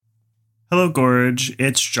Hello, Gorge.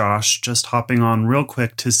 It's Josh, just hopping on real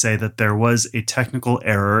quick to say that there was a technical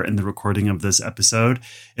error in the recording of this episode.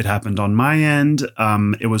 It happened on my end.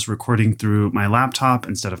 It was recording through my laptop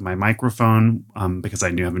instead of my microphone because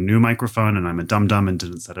I have a new microphone and I'm a dum-dum and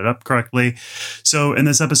didn't set it up correctly. So in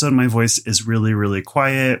this episode, my voice is really, really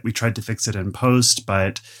quiet. We tried to fix it in post,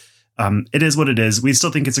 but it is what it is. We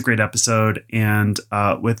still think it's a great episode. And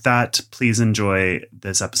with that, please enjoy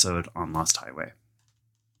this episode on Lost Highway.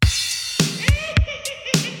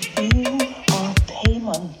 You are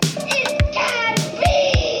Damon. It can't be!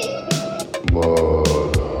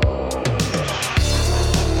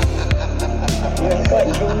 You're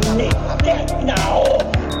going to need that now.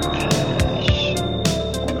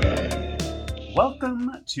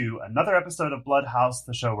 Welcome to another episode of Bloodhouse,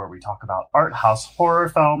 the show where we talk about art house horror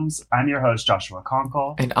films. I'm your host, Joshua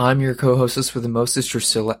Conkle. And I'm your co-hostess for the mostest,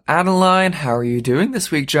 Drusilla Adeline. How are you doing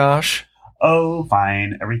this week, Josh? Oh,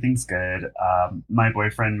 fine. Everything's good. My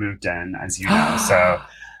boyfriend moved in, as you know, so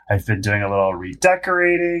I've been doing a little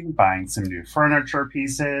redecorating, buying some new furniture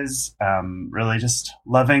pieces, really just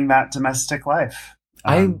loving that domestic life.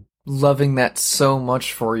 I'm loving that so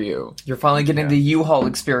much for you. You're finally getting the U-Haul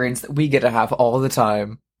experience that we get to have all the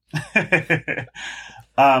time.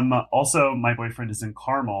 Also, my boyfriend is in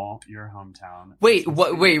Carmel, your hometown. Wait,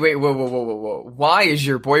 whoa. Why is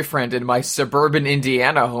your boyfriend in my suburban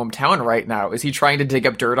Indiana hometown right now? Is he trying to dig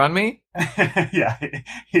up dirt on me? Yeah,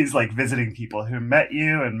 he's like visiting people who met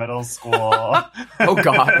you in middle school. Oh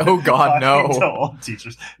God, no. To old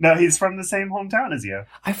teachers. No, he's from the same hometown as you.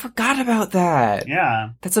 I forgot about that. Yeah.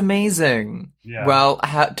 That's amazing. Yeah. Well,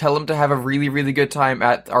 tell him to have a really, really good time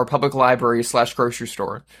at our public library / grocery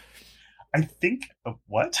store. I think,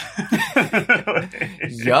 what?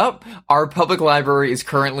 Yup. Our public library is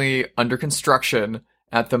currently under construction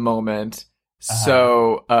at the moment.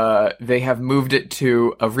 So, they have moved it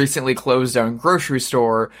to a recently closed down grocery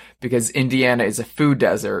store because Indiana is a food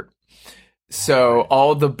desert. So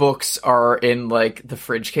all the books are in like the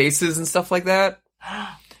fridge cases and stuff like that.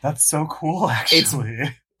 That's so cool, actually.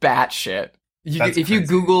 It's batshit. If you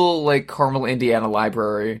Google like Carmel, Indiana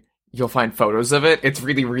Library, you'll find photos of it. It's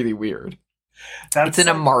really, really weird. It's in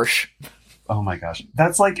a marsh. Oh my gosh.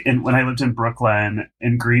 That's like when I lived in Brooklyn,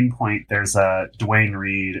 in Greenpoint, there's a Duane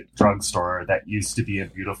Reade drugstore that used to be a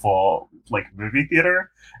beautiful like movie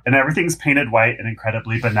theater. And everything's painted white and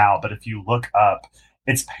incredibly banal. But if you look up,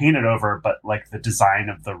 it's painted over, but like the design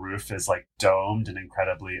of the roof is like domed and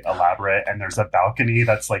incredibly elaborate. And there's a balcony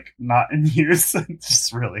that's like not in use. It's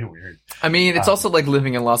just really weird. I mean, it's also like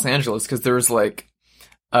living in Los Angeles because there's like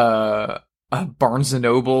a Barnes &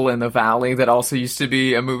 Noble in the Valley that also used to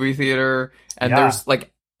be a movie theater. And there's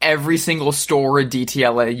like every single store in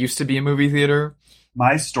DTLA used to be a movie theater.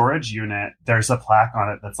 My storage unit, there's a plaque on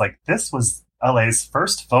it that's like, this was LA's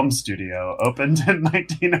first film studio, opened in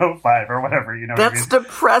 1905 or whatever, you know. That's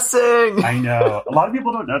depressing. I know. A lot of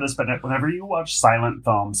people don't know this, but whenever you watch silent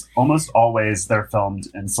films, almost always they're filmed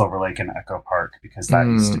in Silver Lake and Echo Park because that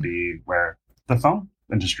used to be where the film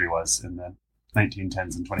industry was in the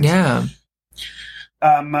 1910s and 20s. Yeah.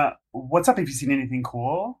 What's up? Have you seen anything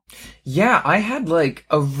cool? Yeah, I had like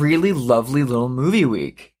a really lovely little movie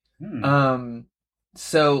week.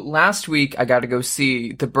 So last week I got to go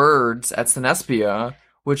see The Birds at Cinespia,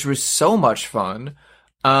 which was so much fun.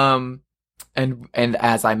 And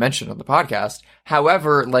as I mentioned on the podcast,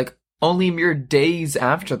 however, like only mere days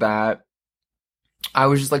after that, I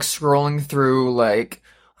was just like scrolling through like,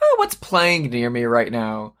 oh, what's playing near me right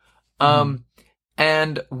now?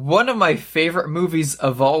 And one of my favorite movies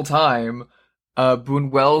of all time,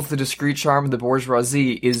 Buñuel's The Discreet Charm of the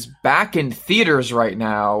Bourgeoisie, is back in theaters right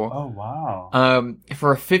now. Oh, wow.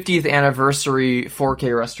 For a 50th anniversary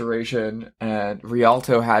 4K restoration, and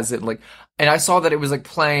Rialto has it, like, and I saw that it was, like,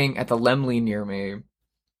 playing at the Laemmle near me,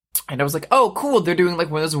 and I was like, oh, cool, they're doing,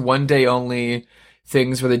 like, one of those one-day-only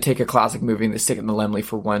things where they take a classic movie and they stick it in the Laemmle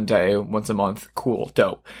for one day, once a month. Cool,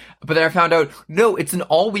 dope. But then I found out, no, it's an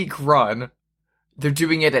all-week run. They're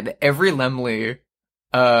doing it at every Laemmle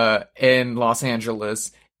in Los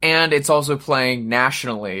Angeles, and it's also playing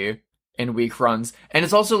nationally in week runs. And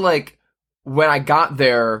it's also like, when I got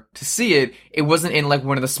there to see it, it wasn't in like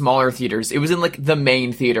one of the smaller theaters. It was in like the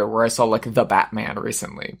main theater where I saw like The Batman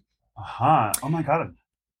recently. Oh my god.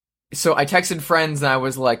 So I texted friends and I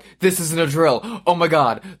was like, this isn't a drill. Oh my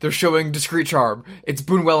god, they're showing Discreet Charm. It's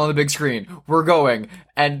Buñuel on the big screen. We're going.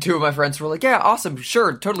 And two of my friends were like, yeah, awesome,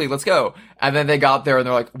 sure, totally, let's go. And then they got there and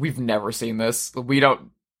they're like, we've never seen this.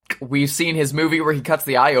 We've seen his movie where he cuts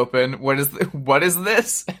the eye open. What is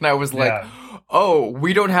this? And I was like, oh,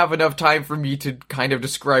 we don't have enough time for me to kind of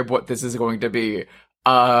describe what this is going to be.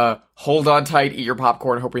 Hold on tight, eat your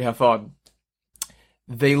popcorn, hope we have fun.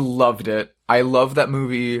 They loved it. I love that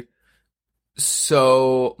movie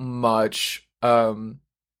so much.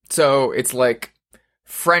 So it's like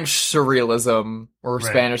French surrealism or Right.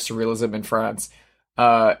 Spanish surrealism in France,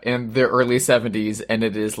 in the early 70s, and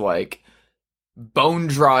it is like bone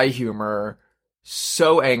dry humor,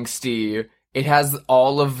 so angsty. It has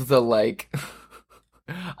all of the like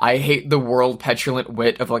I hate the world petulant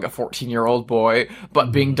wit of like a 14-year-old boy,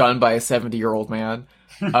 but being done by a 70-year-old man.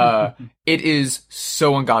 It is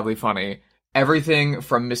so ungodly funny. Everything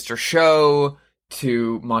from Mr. Show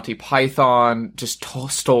to Monty Python just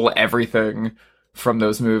stole everything from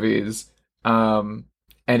those movies. And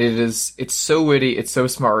it's so witty, it's so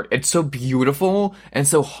smart, it's so beautiful and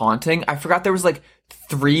so haunting. I forgot there was like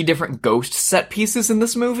 3 different ghost set pieces in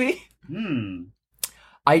this movie. Hmm.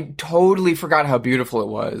 I totally forgot how beautiful it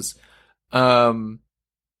was.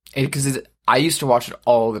 Because I used to watch it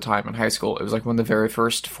all the time in high school. It was like one of the very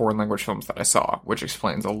first foreign language films that I saw, which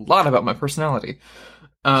explains a lot about my personality.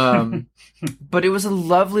 But it was a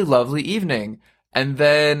lovely, lovely evening. And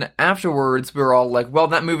then afterwards, we were all like, well,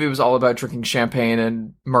 that movie was all about drinking champagne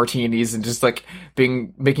and martinis and just like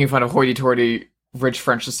making fun of hoity-toity rich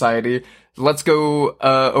French society. Let's go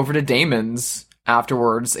over to Damon's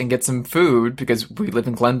afterwards and get some food because we live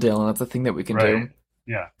in Glendale and that's a thing that we can do. Right.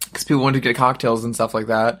 Yeah. Because people wanted to get cocktails and stuff like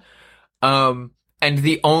that. And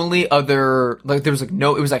the only other, like, there was like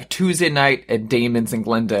no, it was like Tuesday night at Damon's in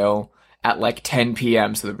Glendale at like 10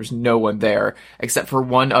 p.m. So there was no one there except for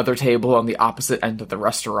one other table on the opposite end of the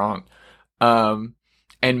restaurant. And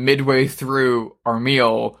midway through our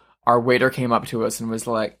meal, our waiter came up to us and was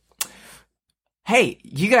like, hey,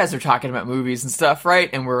 you guys are talking about movies and stuff, right?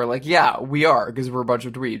 And we were like, yeah, we are, because we're a bunch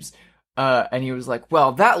of dweebs. And he was like,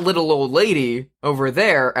 well, that little old lady over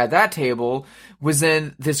there at that table was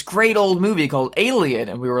in this great old movie called Alien.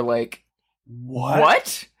 And we were like,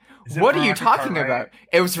 what? Is it What are you Veronica talking Cartwright? about?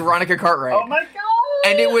 It was Veronica Cartwright. Oh my god!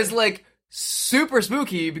 And it was like super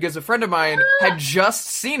spooky because a friend of mine had just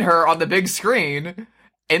seen her on the big screen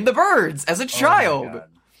in The Birds as a child.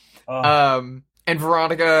 Oh my God. And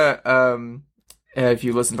Veronica, if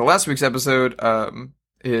you listened to last week's episode,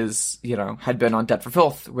 had been on Debt for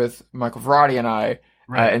Filth with Michael Verratti and I,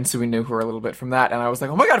 Right. and so we knew her a little bit from that, and I was like,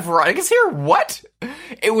 oh my god, Veronica's here, what?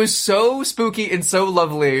 It was so spooky and so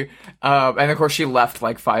lovely, and of course she left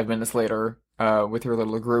like 5 minutes later, with her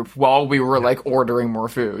little group, while we were like ordering more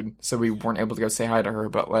food, so we weren't able to go say hi to her,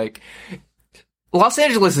 but like, Los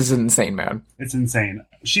Angeles is insane, man. It's insane.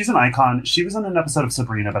 She's an icon. She was in an episode of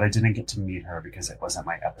Sabrina, but I didn't get to meet her because it wasn't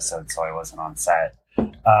my episode, so I wasn't on set.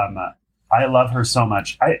 I love her so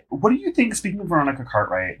much. What do you think, speaking of Veronica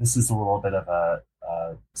Cartwright, this is a little bit of a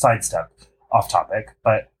sidestep off topic,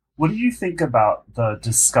 but what do you think about the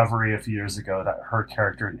discovery a few years ago that her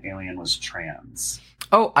character in Alien was trans?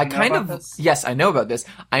 Oh, I You know kind about of... this? Yes, I know about this.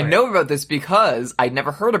 I Right. know about this because I'd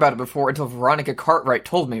never heard about it before until Veronica Cartwright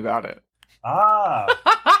told me about it. Ah,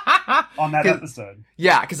 on that 'Cause- episode.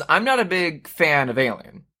 Yeah, because I'm not a big fan of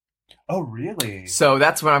Alien. Oh, really? So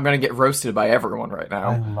that's when I'm going to get roasted by everyone right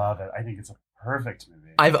I now. love it. I think it's a perfect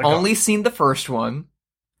movie. I've Like, only seen the first one.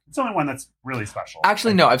 It's the only one that's really special.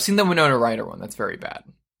 Actually, no, I've seen the Winona Ryder one. That's very bad.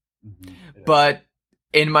 Mhm, it is. But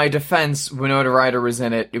in my defense, Winona Ryder was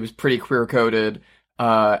in it. It was pretty queer-coded.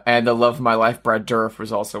 And the Love of My Life, Brad Dourif,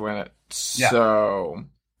 was also in it. Yeah. So...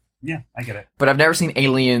 Yeah, I get But I've never seen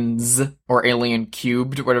Aliens or Alien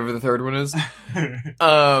Cubed, whatever the third one is.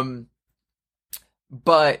 it.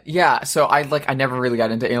 But yeah, so I never really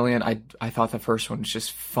got into Alien. I thought the first one was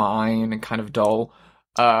just fine and kind of dull.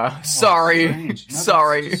 Sorry. Strange. No, that's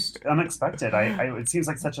Sorry. just unexpected. It seems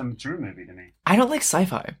like such a true movie to me. I don't like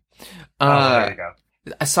sci-fi. There you go.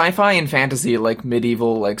 Sci-fi and fantasy, like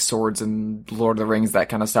medieval, like swords and Lord of the Rings, that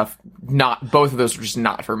kind of stuff. Both of those are just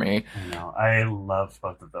not for me. I know. I love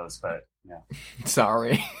both of those, but yeah.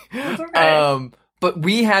 Sorry. It's okay. But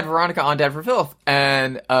we had Veronica on Dead for Filth,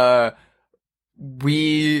 and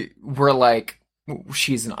we were like,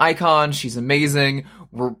 she's an icon, she's amazing,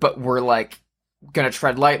 but we're like gonna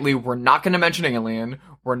tread lightly, we're not gonna mention Alien,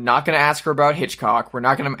 we're not gonna ask her about Hitchcock, we're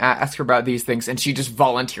not gonna ask her about these things, and she just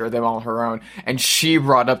volunteered them all on her own, and she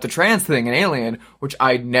brought up the trans thing in Alien, which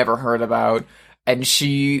I'd never heard about, and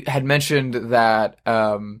she had mentioned that,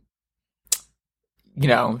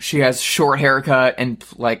 she has short haircut and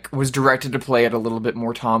like was directed to play it a little bit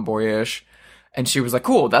more tomboyish. And she was like,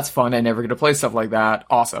 cool, that's fun. I never get to play stuff like that.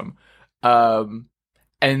 Awesome. And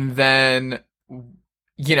then,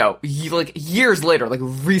 years later, like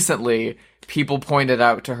recently, people pointed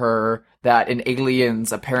out to her that in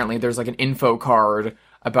Aliens, apparently there's like an info card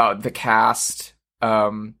about the cast,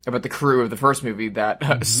 about the crew of the first movie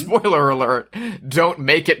that, spoiler alert, don't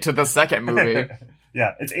make it to the second movie.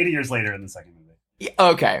 Yeah, it's 80 years later in the second movie.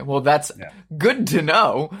 Okay, well, that's Yeah. good to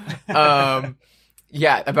know.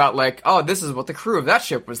 Yeah, about like, oh, this is what the crew of that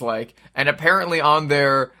ship was like. And apparently on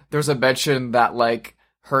there's a mention that like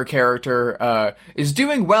her character is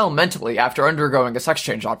doing well mentally after undergoing a sex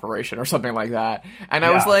change operation or something like that. And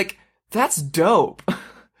I was Yeah. like, that's dope.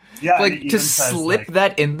 Yeah, and it Like, even to says, slip like,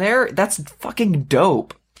 that in there, that's fucking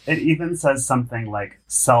dope. it even says something like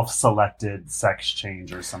self-selected sex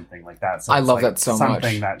change or something like that. So I it's, love like, that so much.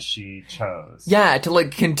 Something that she chose. Yeah, to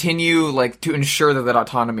like continue, like to ensure that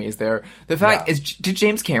autonomy is there. The fact Yeah. is, did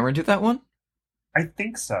James Cameron do that one? I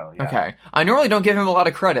think so. Yeah. Okay. I normally don't give him a lot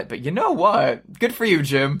of credit, but you know what? Good for you,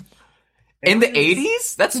 Jim. In the Aliens-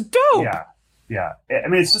 80s? That's dope. Yeah. Yeah. I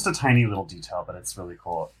mean, it's just a tiny little detail, but it's really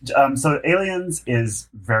cool. So Aliens is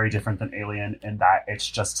very different than Alien in that it's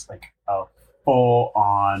just like a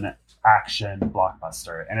full-on action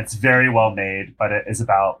blockbuster, and it's very well made, but it is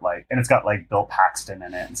about like, and it's got like Bill Paxton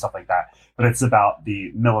in it and stuff like that, but it's about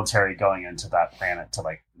the military going into that planet to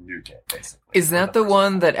like nuke it, basically. Is that the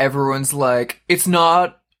one that everyone's like, it's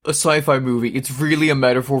not a sci-fi movie, it's really a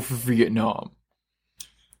metaphor for Vietnam?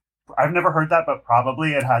 I've never heard that, but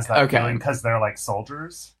probably it has that Okay. feeling because they're like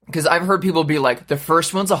soldiers. Because I've heard people be like, the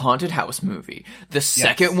first one's a haunted house movie. The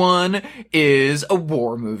second one is a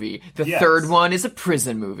war movie. The Yes. third one is a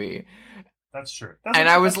prison movie. That's true. And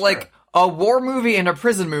I was like, a war movie and a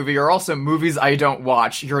prison movie are also movies I don't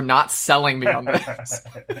watch. You're not selling me on this.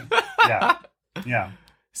 yeah. Yeah.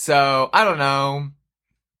 So, I don't know.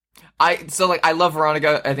 I love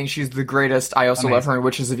Veronica. I think she's the greatest. I also love her in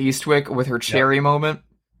Witches of Eastwick with her cherry moment.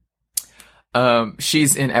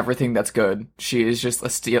 She's in everything that's good. She is just a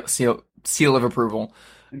seal of approval.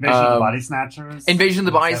 Invasion of the Body Snatchers. Invasion of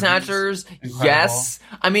the Body 70s. Snatchers. Incredible. Yes.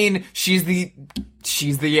 I mean, she's the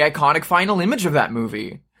iconic final image of that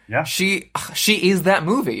movie. Yeah. She is that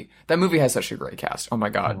movie. That movie has such a great cast. Oh my I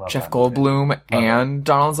god. love Jeff that movie. Goldblum and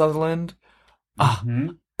Donald Sutherland.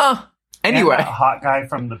 Anyway. And that hot guy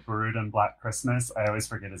from The Brood and Black Christmas. I always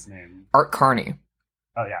forget his name. Art Carney.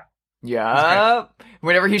 Oh, yeah. Yeah.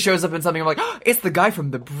 Whenever he shows up in something, I'm like, oh, it's the guy from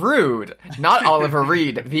The Brood. Not Oliver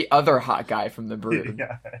Reed, the other hot guy from The Brood.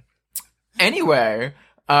 Yeah. Anyway,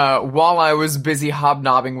 while I was busy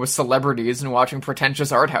hobnobbing with celebrities and watching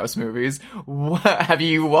pretentious art house movies, have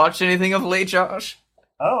you watched anything of late, Josh?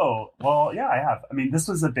 Oh, well, yeah, I have. I mean, this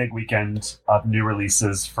was a big weekend of new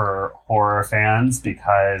releases for horror fans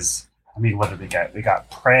because, I mean, what did we get? We got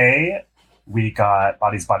Prey. We got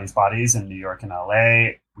Bodies, Bodies, Bodies in New York and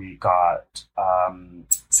LA. We got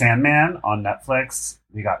Sandman on Netflix.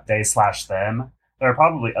 We got They/Them. There are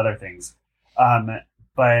probably other things.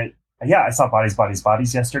 But yeah, I saw Bodies, Bodies,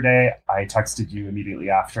 Bodies yesterday. I texted you immediately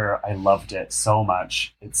after. I loved it so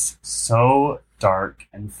much. It's so dark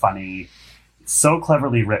and funny. It's so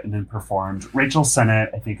cleverly written and performed. Rachel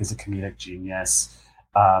Sennett, I think, is a comedic genius.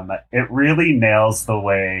 It really nails the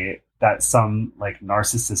way that some like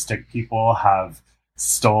narcissistic people have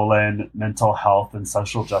stolen mental health and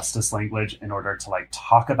social justice language in order to like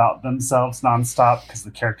talk about themselves nonstop, because the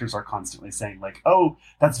characters are constantly saying like, oh,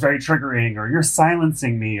 that's very triggering, or you're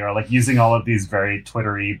silencing me, or like using all of these very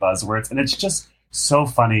Twittery buzzwords. And it's just so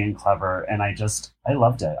funny and clever. And I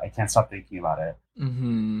loved it. I can't stop thinking about it.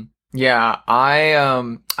 Mm-hmm. Yeah,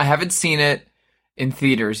 I haven't seen it in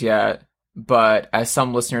theaters yet, but as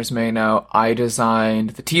some listeners may know, I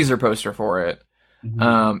designed the teaser poster for it.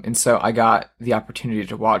 Mm-hmm. And so I got the opportunity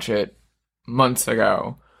to watch it months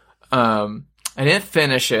ago. I didn't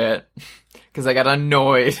finish it because I got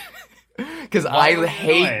annoyed because I were you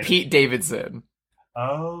hate annoyed? Pete Davidson.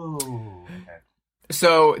 Oh, okay.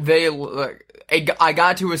 So I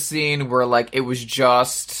got to a scene where like it was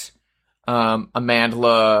just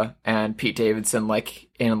Amandla and Pete Davidson like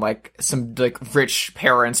in like some like rich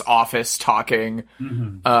parents' office talking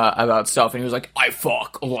about stuff, and he was like, "I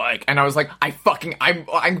fuck like," and I was like,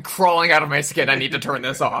 I'm crawling out of my skin. I need to turn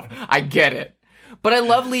this off. I get it. But I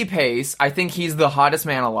love Lee Pace. I think he's the hottest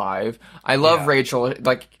man alive. I love Rachel.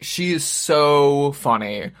 Like, she is so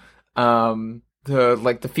funny.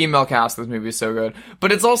 The female cast of this movie is so good.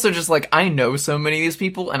 But it's also just like, I know so many of these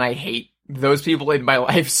people, and I hate those people in my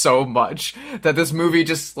life so much that this movie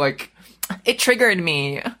just like, it triggered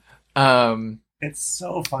me. It's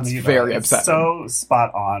so funny. It's very It's upsetting. so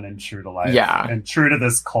spot on and true to life. Yeah. And true to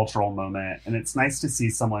this cultural moment. And it's nice to see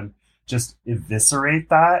someone just eviscerate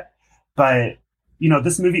that. But, you know,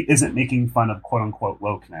 this movie isn't making fun of quote unquote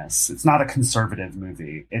wokeness. It's not a conservative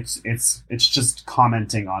movie. It's just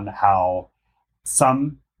commenting on how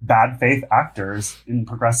some bad faith actors in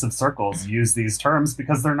progressive circles use these terms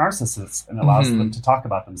because they're narcissists and allows them to talk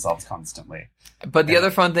about themselves constantly. But the other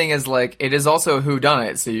fun thing is, like, it is also a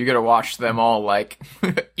whodunit, so you gotta watch them all, like,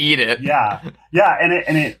 eat it. Yeah,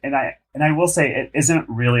 and I will say it isn't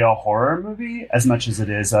really a horror movie as much as it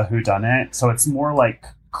is a whodunit. So it's more like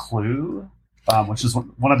Clue, which is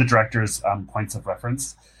one of the director's points of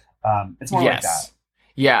reference. It's more like that.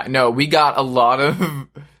 Yeah, no, we got a lot of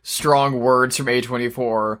strong words from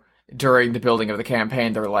A24 during the building of the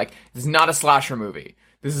campaign. They were like, this is not a slasher movie.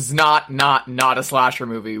 This is not a slasher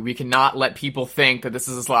movie. We cannot let people think that this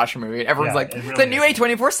is a slasher movie. And everyone's like, really the new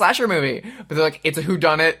A24 slasher movie. But they're like, it's a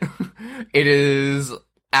whodunit. It is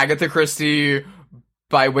Agatha Christie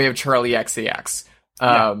by way of Charlie XCX.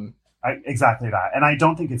 Exactly that. And I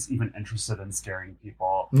don't think it's even interested in scaring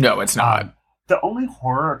people. No, it's not. The only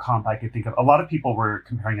horror comp I could think of, a lot of people were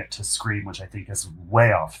comparing it to Scream, which I think is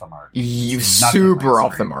way off the mark. Super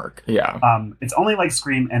off the mark, yeah. It's only like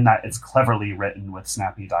Scream in that it's cleverly written with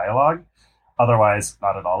snappy dialogue. Otherwise,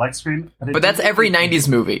 not at all like Scream. But that's every 90s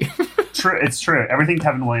movie. True, it's true. Everything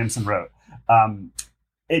Kevin Williamson wrote.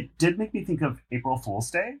 It did make me think of April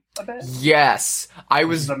Fool's Day a bit. Yes. Which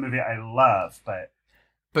is a movie I love,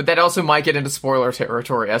 But that also might get into spoiler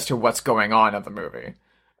territory as to what's going on in the movie.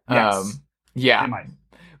 Yes. Yeah.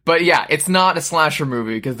 But yeah, it's not a slasher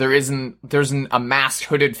movie because there's a masked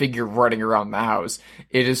hooded figure running around the house.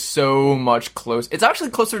 It is so much close. It's actually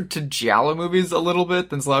closer to giallo movies a little bit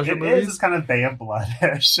than slasher movies. It's kind of Bay of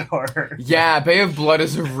Blood-ish, or... Yeah, Bay of Blood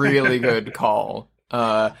is a really good call.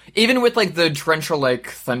 Even with like the torrential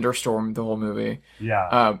thunderstorm, the whole movie.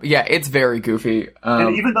 Yeah. Yeah, it's very goofy.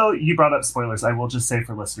 And even though you brought up spoilers, I will just say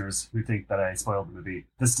for listeners who think that I spoiled the movie,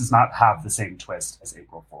 this does not have the same twist as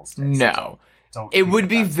April Fool's Day. No. It would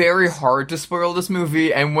be very hard to spoil this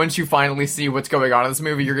movie, and once you finally see what's going on in this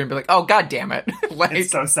movie, you're gonna be like, oh, god damn it.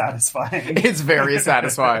 It's so satisfying. It's very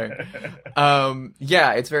satisfying.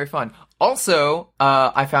 Yeah, it's very fun. Also,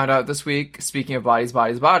 I found out this week, speaking of Bodies,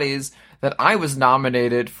 that I was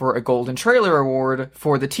nominated for a Golden Trailer Award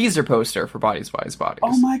for the teaser poster for Bodies.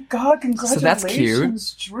 Oh my god, congratulations, so that's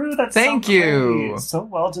cute. Drew, that's Thank so you. Great. So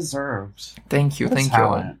well deserved. Thank you, What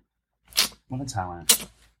a talent.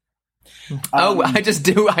 I just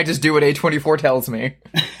do what A24 tells me.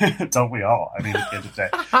 Don't we all? I mean, at the end of the day.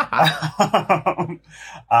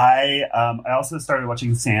 I also started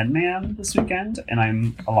watching Sandman this weekend, and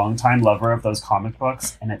I'm a longtime lover of those comic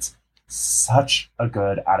books, and it's such a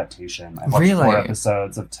good adaptation. I watched 4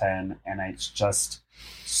 episodes of 10, and it's just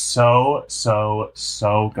so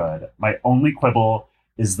good. My only quibble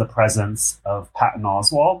is the presence of Patton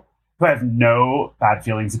Oswalt, who I have no bad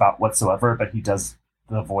feelings about whatsoever, but he does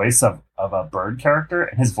the voice of a bird character,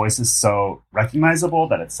 and his voice is so recognizable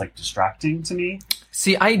that it's distracting to me.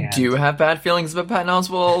 See, I do have bad feelings about Patton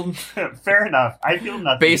Oswalt. Fair enough. I feel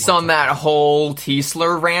nothing. Based on that whole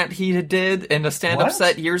Tiesler rant he did in a stand-up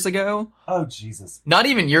set years ago. Oh, Jesus. Not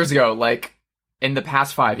even years ago, in the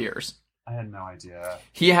past 5 years. I had no idea.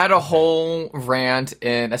 He had a whole rant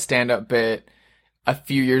in a stand-up bit a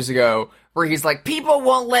few years ago where he's like, people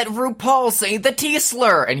won't let RuPaul say the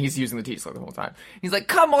Tiesler, and he's using the Tiesler the whole time. He's like,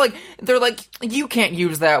 come on, they're like, you can't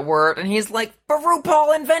use that word, and he's like, but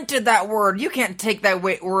RuPaul invented that word, you can't take that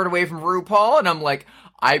word away from RuPaul, and I'm like,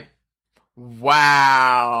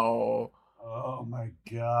 wow. Oh my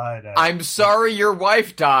god. I'm sorry your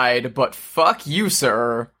wife died, but fuck you,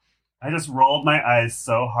 sir. I just rolled my eyes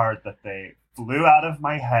so hard that they flew out of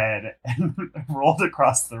my head and rolled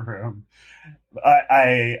across the room.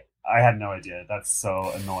 I had no idea. That's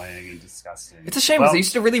so annoying and disgusting. It's a shame because I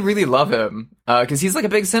used to really, really love him. Because he's a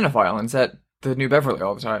big cinephile and is at the New Beverly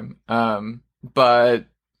all the time. But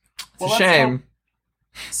it's a shame.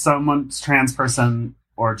 Someone's trans person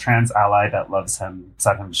or trans ally that loves him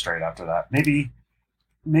set him straight after that. Maybe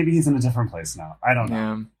he's in a different place now. I don't know.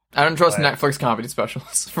 Yeah. I don't trust Netflix comedy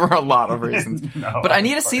specials for a lot of reasons. But I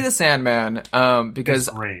need to see The Sandman because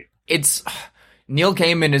it's Neil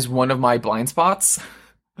Gaiman is one of my blind spots.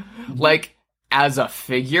 As a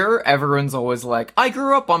figure, everyone's always like, I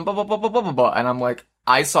grew up on blah, blah, blah, blah, blah, blah. And I'm like,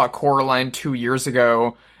 I saw Coraline 2 years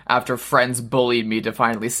ago after friends bullied me to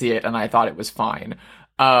finally see it, and I thought it was fine.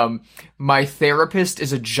 My therapist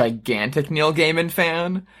is a gigantic Neil Gaiman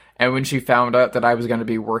fan, and when she found out that I was going to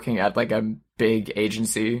be working at a big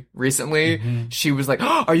agency recently, she was like,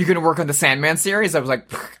 oh, are you going to work on the Sandman series? I was like,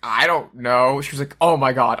 I don't know. She was like, oh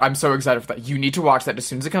my god, I'm so excited for that. You need to watch that as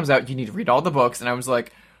soon as it comes out. You need to read all the books. And I was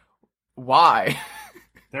like, why?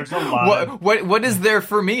 There's a lot. What is there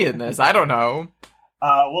for me in this? I don't know.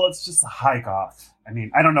 Well, it's just high goth. I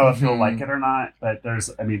mean, I don't know if you'll like it or not, but there's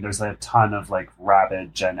a ton of like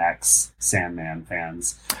rabid Gen X Sandman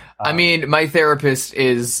fans. I mean, my therapist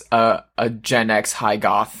is a Gen X high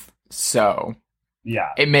goth, so yeah,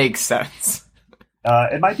 it makes sense.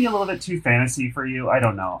 It might be a little bit too fantasy for you. I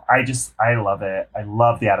don't know. I love it. I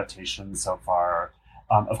love the adaptation so far.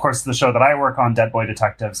 Of course, the show that I work on, Dead Boy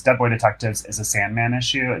Detectives. Dead Boy Detectives is a Sandman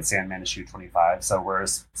issue. It's Sandman issue 25, so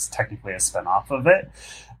it's technically a spinoff of it.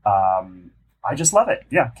 I just love it.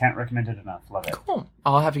 Yeah, can't recommend it enough. Love it. Cool.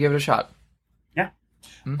 I'll have to give it a shot. Yeah.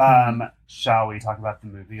 Shall we talk about the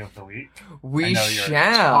movie of the week? We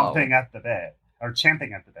shall. Champing at the bit.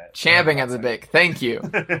 Champing at the bit. Thank you.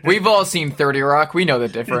 We've all seen 30 Rock. We know the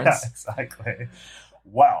difference. Yeah, exactly.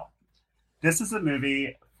 Well, this is a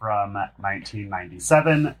movie from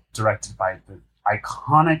 1997, directed by the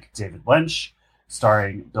iconic David Lynch,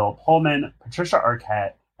 starring Bill Pullman, Patricia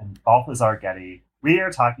Arquette, and Balthazar Getty. We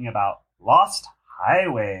are talking about Lost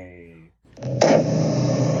Highway.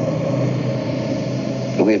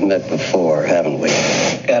 We've met before, haven't we?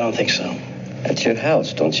 I don't think so. At your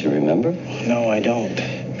house, don't you remember? No, I don't.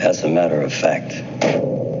 As a matter of fact,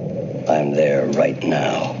 I'm there right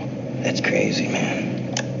now. That's crazy,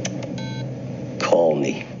 man. Call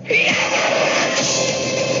me.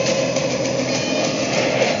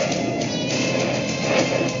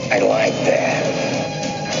 I like that.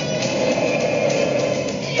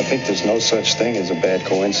 I think there's no such thing as a bad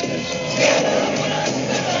coincidence.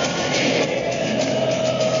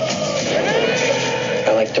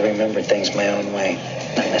 I like to remember things my own way,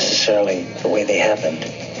 not necessarily the way they happened.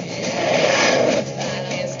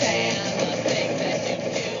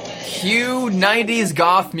 Cue 90s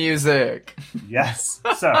goth music. Yes.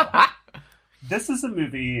 So, this is a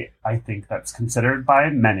movie, I think, that's considered by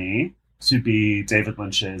many to be David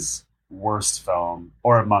Lynch's worst film,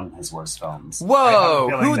 or among his worst films. Whoa!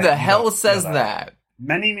 Who the hell says that?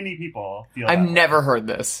 Many, many people feel I've that never way. heard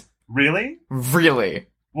this. Really? Really?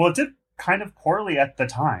 Well, it did kind of poorly at the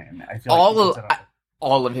time. I feel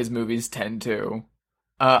all of his movies tend to.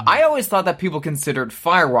 I always thought that people considered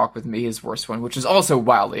Firewalk with Me his worst one, which is also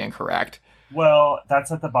wildly incorrect. Well,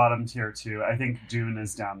 that's at the bottom tier too. I think Dune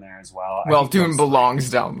is down there as well. Well, Dune belongs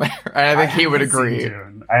down there, and I think he would agree.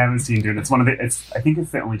 I haven't seen Dune. It's one of the. I think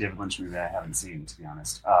it's the only David Lynch movie I haven't seen, to be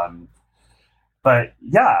honest. But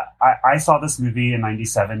yeah, I saw this movie in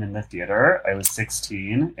 '97 in the theater. I was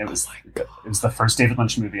 16. It was the first David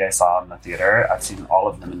Lynch movie I saw in the theater. I've seen all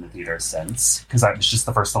of them in the theater since, because it was just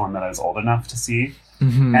the first one that I was old enough to see.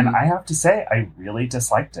 Mm-hmm. And I have to say, I really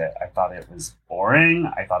disliked it. I thought it was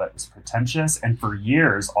boring. I thought it was pretentious. And for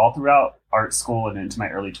years, all throughout art school and into my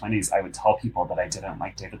early 20s, I would tell people that I didn't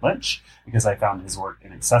like David Lynch because I found his work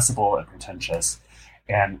inaccessible and pretentious.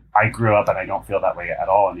 And I grew up and I don't feel that way at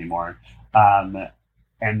all anymore.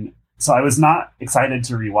 And so I was not excited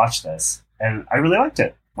to rewatch this. And I really liked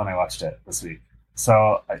it when I watched it this week.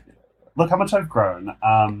 So look how much I've grown.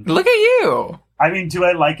 Look at you. I mean, do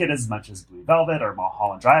I like it as much as Blue Velvet or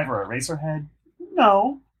Mulholland Drive or Eraserhead?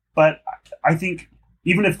 No. But I think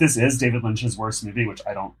even if this is David Lynch's worst movie, which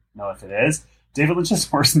I don't know if it is, David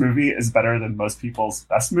Lynch's worst movie is better than most people's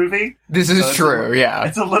best movie. This is true, yeah.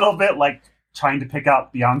 It's a little bit like trying to pick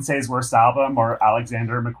out Beyonce's worst album or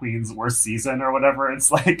Alexander McQueen's worst season or whatever.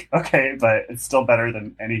 It's like, okay, but it's still better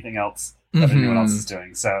than anything else that anyone else is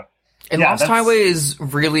doing. So, and Lost Highway is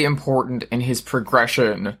really important in his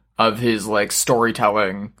progression of his like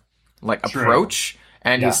storytelling approach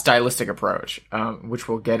and his stylistic approach, which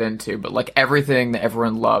we'll get into. But like everything that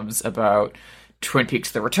everyone loves about Twin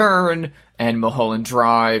Peaks: The Return and Mulholland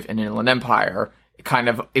Drive and Inland Empire, it kind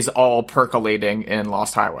of is all percolating in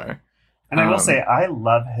Lost Highway. And I will say, I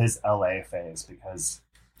love his LA phase because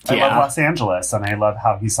I love Los Angeles and I love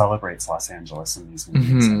how he celebrates Los Angeles in these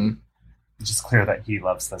movies. And it's just clear that he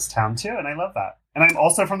loves this town too, and I love that. And I'm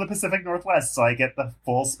also from the Pacific Northwest, so I get the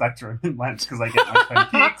full spectrum in Lynch because I get my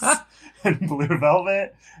Twin Peaks and Blue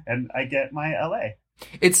Velvet, and I get my LA.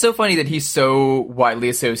 It's so funny that he's so widely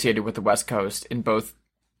associated with the West Coast in both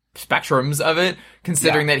spectrums of it,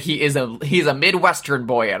 considering that he's a Midwestern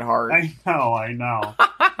boy at heart. I know.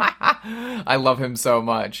 I love him so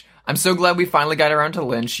much. I'm so glad we finally got around to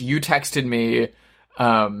Lynch. You texted me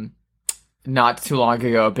not too long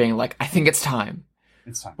ago being like, I think it's time.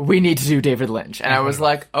 It's time. We need to do David Lynch. And I was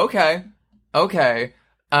like, okay.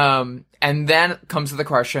 And then comes to the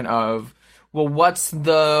question of, well, what's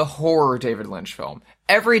the horror David Lynch film?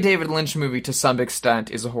 Every David Lynch movie to some extent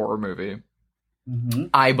is a horror movie. Mm-hmm.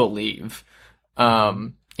 I believe.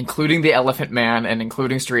 Including The Elephant Man and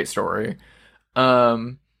including Straight Story.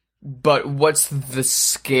 But what's the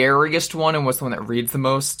scariest one and what's the one that reads the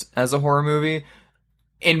most as a horror movie?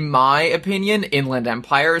 in my opinion, Inland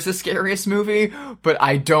Empire is the scariest movie, but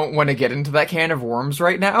I don't want to get into that can of worms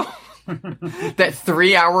right now. That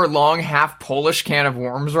 3-hour long half Polish can of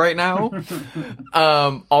worms right now.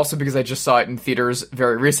 Also because I just saw it in theaters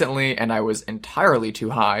very recently and I was entirely too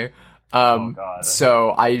high. Oh God.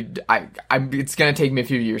 So it's gonna take me a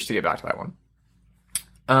few years to get back to that one.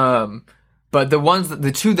 But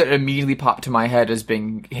the two that immediately popped to my head as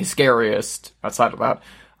being scariest outside of that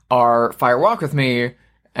are Fire Walk with Me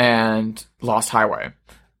and Lost Highway.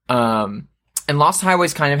 And Lost Highway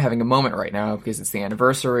is kind of having a moment right now because it's the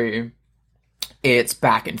anniversary. It's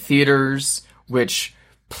back in theaters, which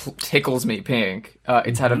tickles me pink.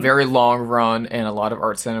 It's had a very long run in a lot of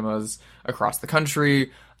art cinemas across the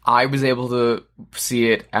country. I was able to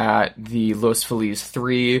see it at the Los Feliz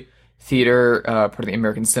 3 theater, part of the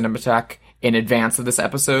American Cinematheque, in advance of this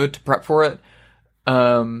episode to prep for it.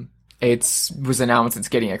 It was announced it's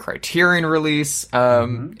getting a Criterion release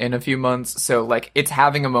in a few months. So, like, it's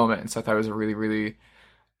having a moment. And so I thought it was a really, really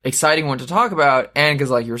exciting one to talk about. And because,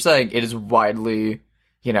 like you were saying, it is widely,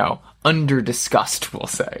 under-discussed, we'll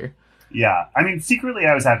say. Yeah. I mean, secretly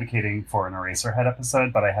I was advocating for an Eraserhead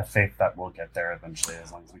episode, but I have faith that we'll get there eventually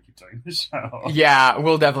as long as we keep doing the show. Yeah,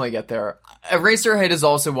 we'll definitely get there. Eraserhead is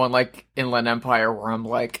also one, like, Inland Empire, where I'm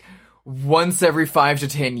like, once every 5 to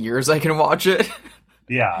 10 years I can watch it.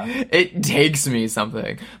 Yeah. It takes me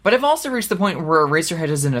something. But I've also reached the point where Eraserhead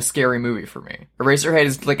isn't a scary movie for me. Eraserhead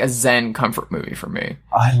is like a zen comfort movie for me.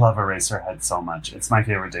 I love Eraserhead so much. It's my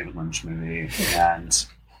favorite David Lynch movie. And,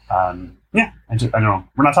 I don't know.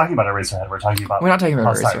 We're not talking about Eraserhead. We're talking about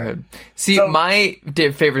Eraserhead. See, my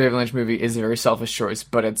favorite David Lynch movie is a very selfish choice,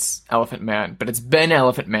 but it's Elephant Man. But it's been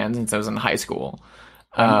Elephant Man since I was in high school.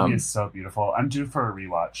 That movie is so beautiful. I'm due for a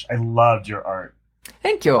rewatch. I loved your art.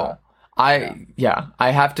 Thank you. I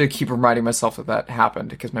have to keep reminding myself that happened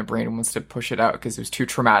because my brain wants to push it out because it was too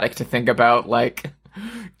traumatic to think about, like,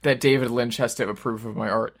 that David Lynch has to approve of my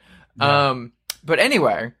art. Yeah. But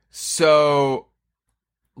anyway, so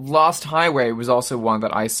Lost Highway was also one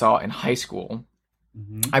that I saw in high school.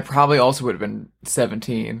 Mm-hmm. I probably also would have been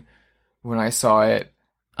 17 when I saw it.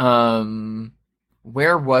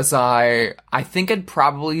 Where was I? I think I'd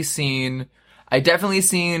definitely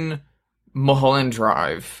seen Mulholland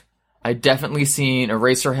Drive. I'd definitely seen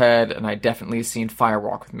Eraserhead, and I'd definitely seen Fire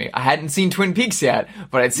Walk with Me. I hadn't seen Twin Peaks yet,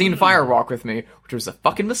 but I'd seen Fire Walk with Me, which was a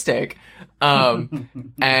fucking mistake.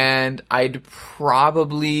 And I'd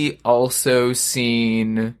probably also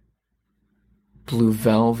seen Blue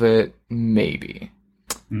Velvet, maybe.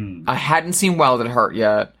 I hadn't seen Wild at Heart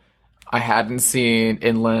yet. I hadn't seen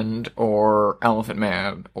Inland or Elephant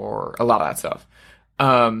Man or a lot of that stuff.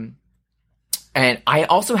 And I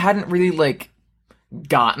also hadn't really,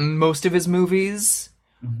 gotten most of his movies,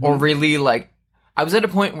 or really, I was at a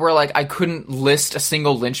point where, I couldn't list a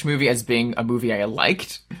single Lynch movie as being a movie I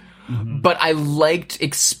liked, but I liked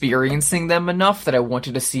experiencing them enough that I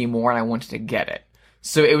wanted to see more and I wanted to get it.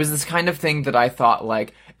 So it was this kind of thing that I thought,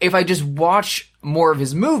 if I just watch more of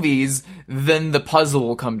his movies, then the puzzle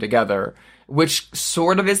will come together. Which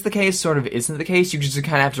sort of is the case, sort of isn't the case. You just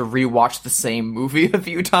kind of have to rewatch the same movie a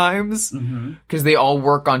few times, because they all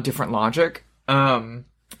work on different logic. And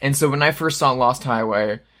so when I first saw Lost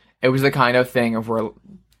Highway, it was the kind of thing of where,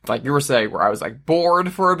 like you were saying, where I was,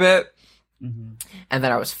 bored for a bit, and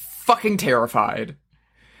then I was fucking terrified,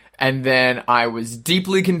 and then I was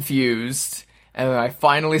deeply confused, and then I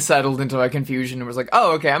finally settled into my confusion and was like,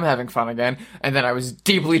 oh, okay, I'm having fun again, and then I was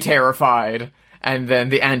deeply terrified, and then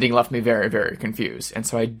the ending left me very, very confused, and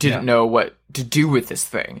so I didn't know what to do with this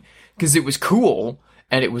thing, because it was cool,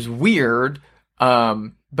 and it was weird,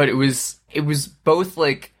 but it was both,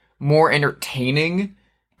 more entertaining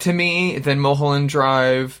to me than Mulholland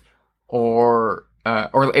Drive, or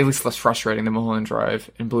at least less frustrating than Mulholland Drive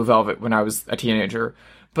and Blue Velvet when I was a teenager.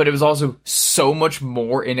 But it was also so much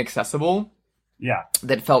more inaccessible. Yeah.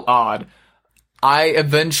 That felt odd. I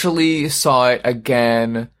eventually saw it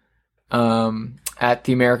again at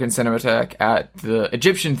the American Cinematheque at the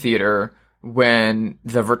Egyptian Theater when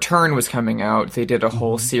The Return was coming out. They did a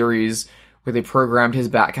whole series where they programmed his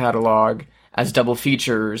back catalog as double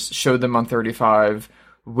features, showed them on 35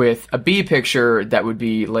 with a B picture that would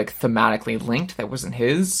be thematically linked that wasn't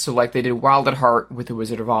his. So they did Wild at Heart with The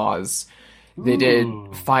Wizard of Oz. They did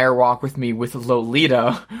Fire Walk with Me with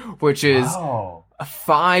Lolita, which is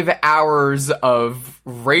 5 hours of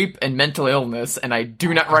rape and mental illness, and I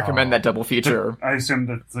do not recommend that double feature. I assume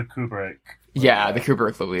that's the Kubrick. Yeah, the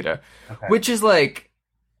Kubrick Lolita. Okay. Which is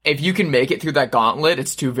if you can make it through that gauntlet,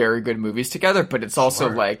 it's two very good movies together, but it's also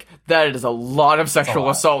that is a lot of sexual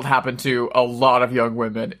assault happened to a lot of young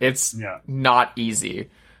women. It's not easy.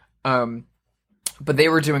 But they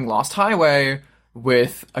were doing Lost Highway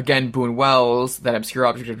with, again, Boone Wells, That Obscure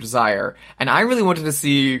Object of Desire. And I really wanted to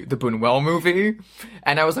see the Boone Well movie.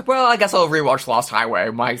 And I was like, well, I guess I'll rewatch Lost Highway.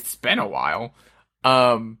 It's been a while.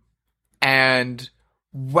 And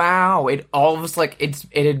wow, it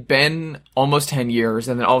had been almost 10 years,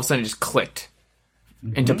 and then all of a sudden it just clicked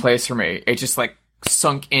into place for me. It just like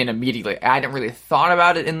sunk in immediately. I hadn't really thought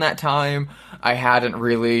about it in that time. I hadn't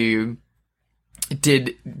really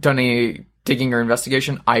done any digging or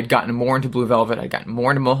investigation. I'd gotten more into Blue Velvet. I'd gotten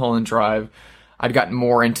more into Mulholland Drive. I'd gotten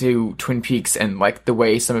more into Twin Peaks and like the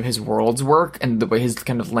way some of his worlds work and the way his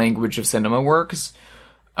kind of language of cinema works.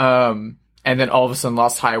 And then all of a sudden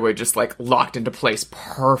Lost Highway just like locked into place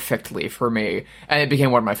perfectly for me. And it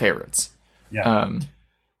became one of my favorites. Yeah.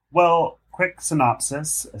 Well, quick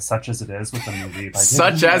synopsis, such as it is with the movie. By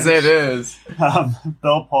such as it is.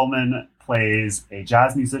 Bill Pullman plays a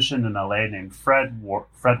jazz musician in LA named Fred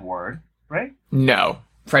Ward, right? No.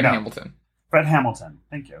 Fred Hamilton. Fred Hamilton.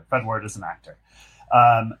 Thank you. Fred Ward is an actor.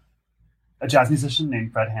 A jazz musician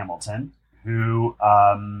named Fred Hamilton who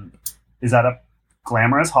is at a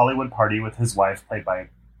glamorous Hollywood party with his wife, played by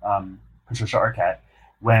Patricia Arquette,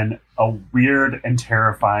 when a weird and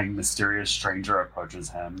terrifying mysterious stranger approaches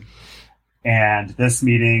him. And this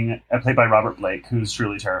meeting, played by Robert Blake, who's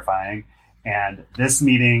truly terrifying, and this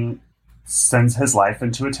meeting sends his life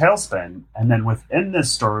into a tailspin. And then within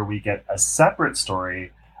this story, we get a separate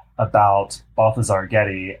story about Balthazar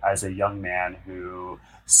Getty as a young man who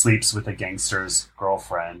sleeps with a gangster's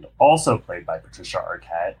girlfriend, also played by Patricia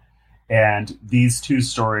Arquette. And these two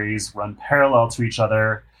stories run parallel to each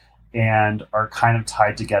other and are kind of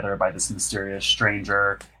tied together by this mysterious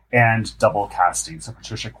stranger and double casting. So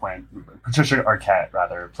Patricia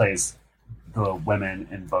Arquette plays the women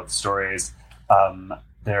in both stories.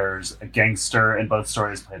 There's a gangster in both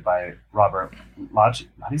stories played by Robert Loggia.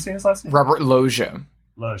 How do you say his last name? Robert Loggia.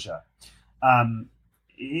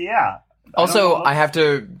 Yeah. Also, I have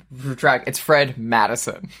to retract. It's Fred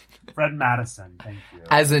Madison. Fred Madison, thank you.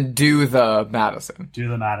 As in do the Madison. Do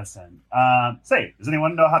the Madison. Say, does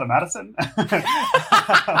anyone know how to Madison?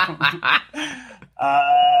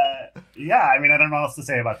 Yeah, I mean, I don't know what else to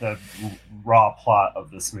say about the raw plot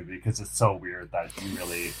of this movie because it's so weird that you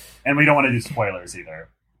really... And we don't want to do spoilers either.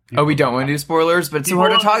 We don't want to do spoilers, but it's so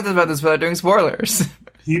hard to talk about this without doing spoilers.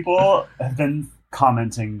 People have been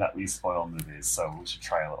commenting that we spoil movies, so we should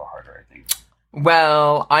try a little harder, I think.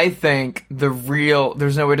 Well, I think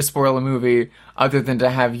there's no way to spoil a movie other than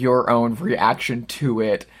to have your own reaction to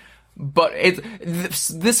it. But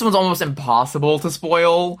this one's almost impossible to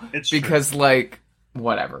spoil because, like,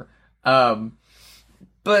 whatever.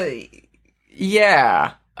 But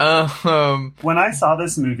yeah. When I saw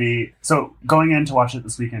this movie, so going in to watch it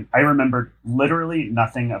this weekend, I remembered literally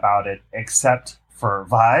nothing about it except for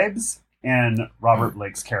vibes and Robert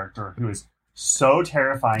Blake's character, who is so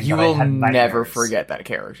terrifying. You will never forget that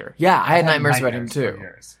character. Yeah, I had nightmares about him too.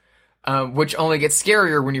 Which only gets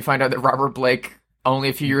scarier when you find out that Robert Blake, only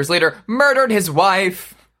a few years later, murdered his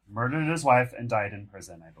wife. And died in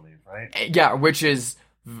prison, I believe, right? Yeah, which is...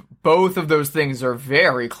 Both of those things are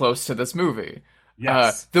very close to this movie.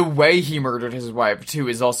 Yes. The way he murdered his wife, too,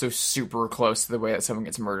 is also super close to the way that someone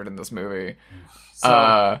gets murdered in this movie.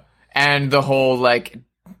 And the whole, like,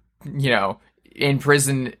 you know, in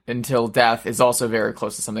prison until death is also very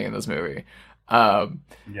close to something in this movie. Yeah.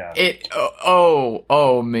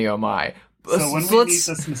 Oh me, oh my. So when we meet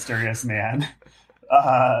this mysterious man,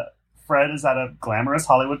 Fred is at a glamorous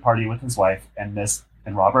Hollywood party with his wife,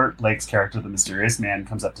 and Robert Blake's character, the mysterious man,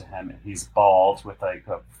 comes up to him, and he's bald with like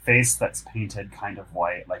a face that's painted kind of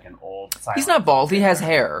white, like an old. He's not bald. He has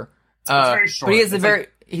hair. It's very short. But he has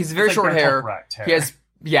he's very short hair. He has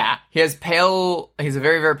a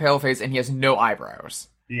very, very pale face, and he has no eyebrows.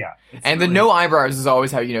 Yeah. And the no eyebrows is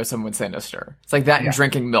always how you know someone's sinister. It's like that in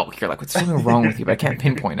drinking milk. You're like, what's something wrong with you? But I can't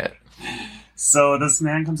pinpoint it. So this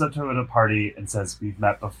man comes up to him at a party and says, "We've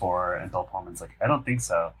met before," and Bill Pullman's like, "I don't think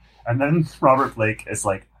so." And then Robert Blake is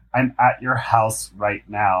like, "I'm at your house right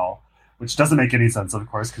now," which doesn't make any sense, of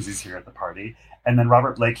course, because he's here at the party. And then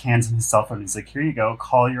Robert Blake hands him his cell phone. And he's like, "Here you go,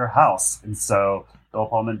 call your house." And so Bill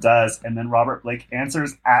Pullman does. And then Robert Blake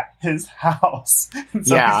answers at his house. And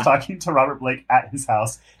so he's talking to Robert Blake at his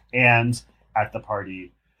house and at the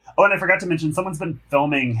party. Oh, and I forgot to mention, someone's been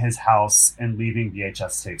filming his house and leaving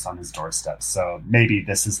VHS tapes on his doorstep. So maybe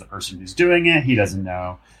this is the person who's doing it. He doesn't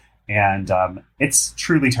know. And it's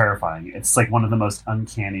truly terrifying. It's like one of the most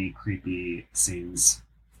uncanny, creepy scenes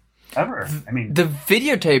ever. I mean, the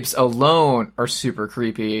videotapes alone are super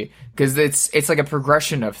creepy because it's like a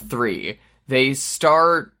progression of 3. They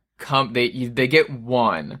start they get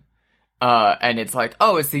one, and it's like,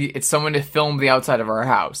 oh, it's someone to film the outside of our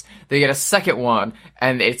house. They get a second one,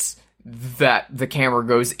 and it's that the camera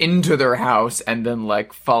goes into their house and then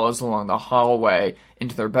like follows along the hallway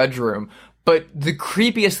into their bedroom. But the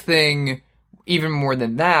creepiest thing, even more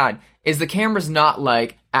than that, is the camera's not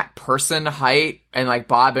like at person height and like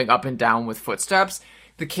bobbing up and down with footsteps.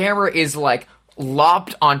 The camera is like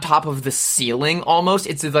lopped on top of the ceiling almost.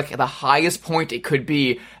 It's like the highest point it could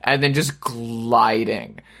be, and then just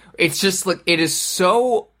gliding. It's just like, it is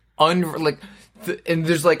so and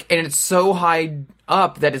it's so high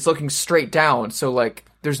up that it's looking straight down. So like,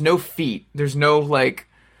 there's no feet. There's no like,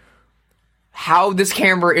 how this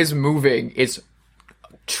camera is moving is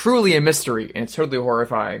truly a mystery, and it's totally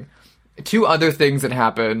horrifying. Two other things that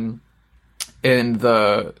happen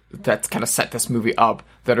that kind of set this movie up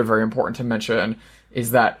that are very important to mention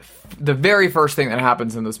is that the very first thing that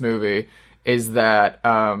happens in this movie is that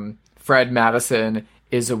Fred Madison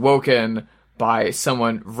is awoken by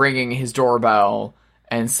someone ringing his doorbell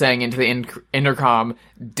and saying into the intercom,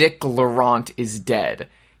 Dick Laurent is dead.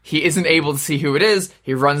 He isn't able to see who it is.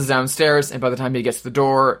 He runs downstairs, and by the time he gets to the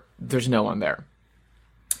door, there's no one there.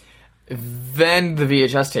 Then the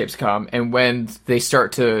VHS tapes come, and when they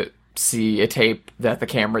start to see a tape that the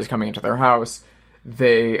camera is coming into their house,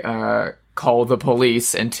 they call the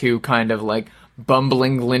police, and two kind of like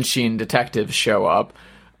bumbling Lynchian detectives show up,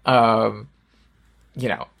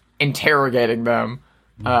 interrogating them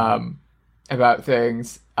about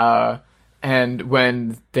things. And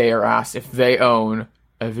when they are asked if they own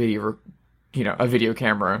a video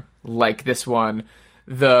camera like this one,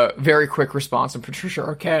 the very quick response from Patricia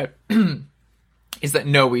Arquette is that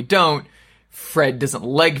no, we don't. Fred doesn't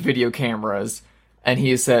like video cameras, and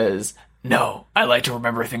he says, no, I like to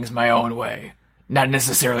remember things my own way, not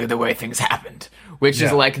necessarily the way things happened, which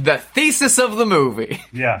is like the thesis of the movie.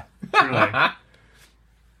 Yeah, truly.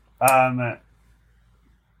 I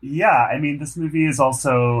mean, this movie is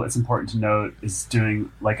also, it's important to note, is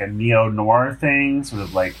doing like a neo-noir thing, sort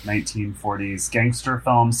of like 1940s gangster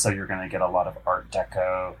films, so you're going to get a lot of Art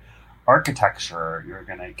Deco architecture. You're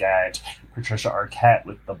going to get Patricia Arquette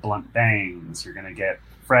with the blunt bangs. You're going to get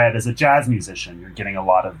Fred as a jazz musician. You're getting a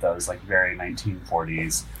lot of those like very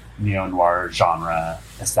 1940s neo-noir genre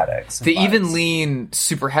aesthetics. They even lean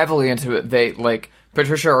super heavily into it. They like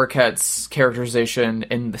Patricia Arquette's characterization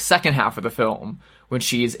in the second half of the film, when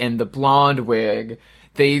she's in the blonde wig.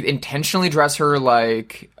 They intentionally dress her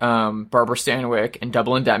like Barbara Stanwyck in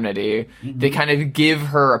Double Indemnity. Mm-hmm. They kind of give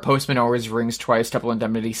her a Postman Always Rings Twice Double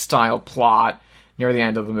Indemnity style plot near the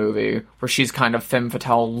end of the movie, where she's kind of femme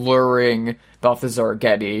fatale luring Balthazar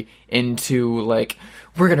Getty into like,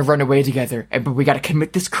 we're gonna run away together, but we gotta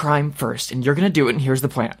commit this crime first, and you're gonna do it, and here's the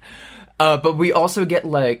plan. But we also get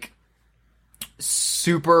like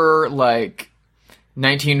super like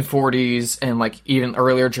 1940s and like even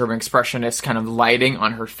earlier German expressionist kind of lighting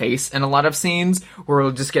on her face in a lot of scenes, where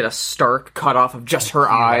we'll just get a stark cut off of just her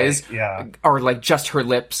eyes, or like just her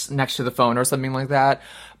lips next to the phone or something like that.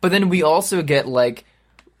 But then we also get like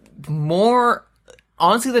more,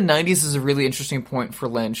 honestly, the 90s is a really interesting point for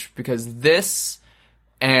Lynch, because this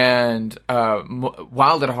and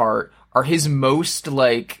Wild at Heart are his most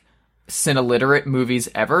like cineliterate movies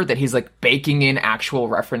ever, that he's like baking in actual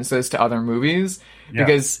references to other movies,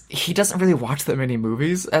 because he doesn't really watch that many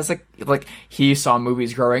movies as like he saw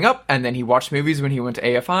movies growing up, and then he watched movies when he went to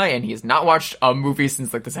AFI, and he has not watched a movie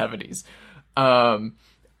since like the 70s.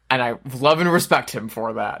 And I love and respect him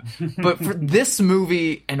for that. But for this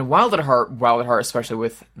movie and Wild at Heart especially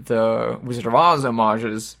with the Wizard of Oz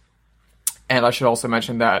homages, and I should also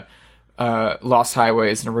mention that Lost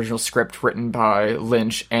Highway is an original script written by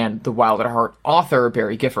Lynch and the Wild at Heart author,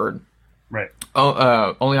 Barry Gifford. Right.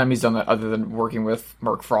 Only time he's done that other than working with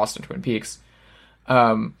Mark Frost in Twin Peaks.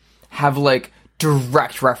 Have like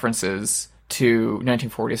direct references to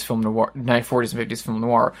 1940s film noir, 1940s and 50s film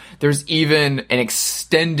noir. There's even an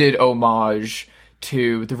extended homage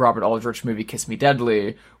to the Robert Aldrich movie Kiss Me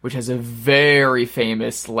Deadly, which has a very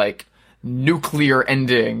famous like nuclear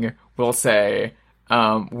ending, we'll say,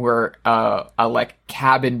 where a like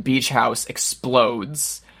cabin beach house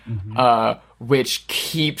explodes, which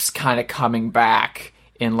keeps kind of coming back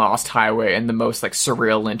in Lost Highway in the most like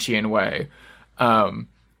surreal Lynchian way.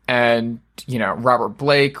 And you know, Robert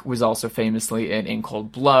Blake was also famously in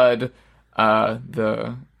Cold Blood,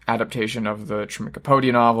 the adaptation of the Truman Capote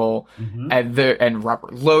novel, and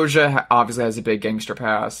Robert Loggia obviously has a big gangster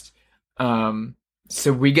past.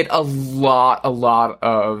 So we get a lot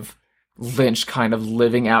of Lynch kind of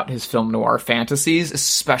living out his film noir fantasies,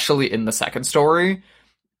 especially in the second story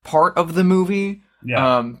part of the movie.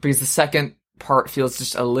 Because the second part feels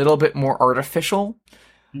just a little bit more artificial.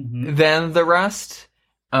 than the rest.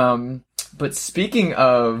 But speaking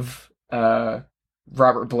of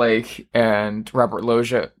Robert Blake and Robert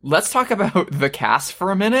Loggia, let's talk about the cast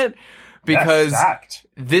for a minute, because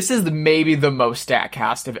this is maybe the most stacked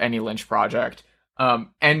cast of any Lynch project.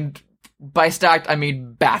 And by stacked, I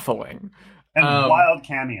mean baffling. And wild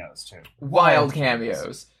cameos, too. Wild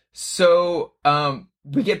cameos. So,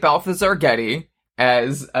 we get Balthazar Getty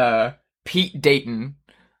as Pete Dayton,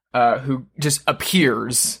 who just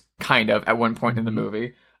appears, kind of, at one point in the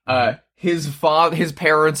movie. His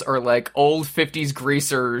parents are like old 50s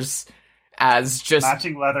greasers as just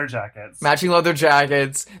matching leather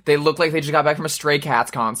jackets. They look like they just got back from a Stray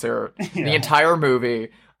Cats concert. The entire movie.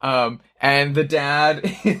 And the dad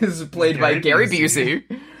is played by Gary Busey.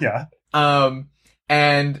 Yeah.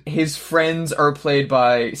 And his friends are played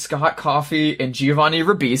by Scott Coffey and Giovanni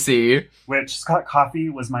Ribisi. Which Scott Coffey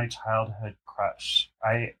was my childhood crush.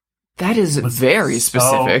 That is very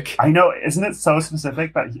specific. I know, isn't it so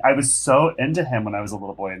specific? But I was so into him when I was a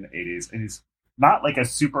little boy in the 80s. And he's not like a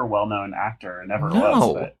super well-known actor, and never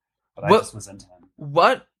was, but I just was into him.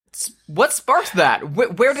 What sparked that?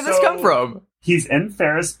 Where did this come from? He's in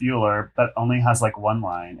Ferris Bueller, but only has like one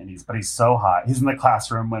line, and he's so hot. He's in the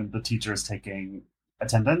classroom when the teacher is taking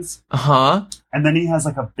attendance. And then he has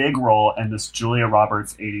like a big role in this Julia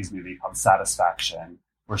Roberts 80s movie called Satisfaction,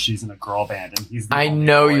 where she's in a girl band, and he's I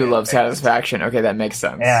know you love Satisfaction. Okay, that makes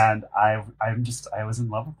sense. And I was in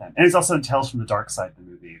love with him. And he's also in Tales from the Dark Side, the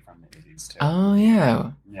movie from the 80s too. Oh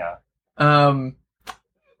yeah. Yeah.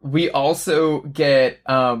 We also get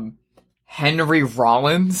Henry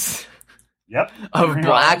Rollins. Yep. Of Henry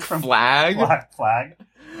Black Rollins Flag. Black Flag.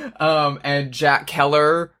 And Jack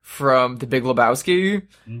Keller from The Big Lebowski.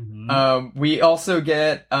 We also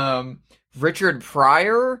get Richard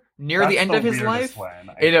Pryor near the end of his life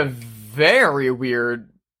in a very weird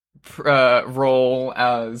role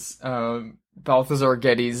as Balthazar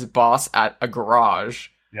Getty's boss at a garage.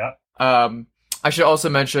 Yeah. I should also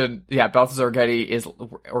mention, Balthazar Getty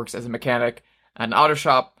works as a mechanic at an auto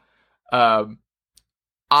shop.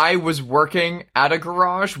 I was working at a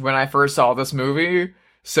garage when I first saw this movie,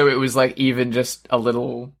 so it was like even just a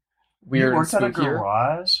little weird. You worked and at a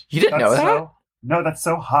garage? You didn't know that? No, that's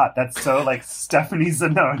so hot. That's so like Stephanie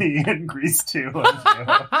Zanoni in Grease 2.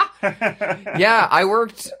 Yeah, I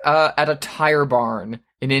worked at a tire barn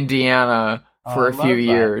in Indiana for a few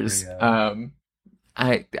years. I mean,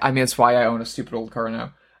 that's why I own a stupid old car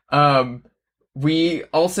now. We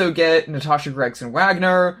also get Natasha Gregson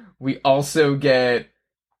Wagner. We also get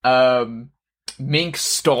Mink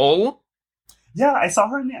Stole. Yeah, I saw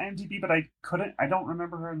her in the IMDb, but I don't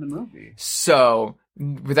remember her in the movie. So,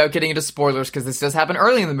 without getting into spoilers, because this does happen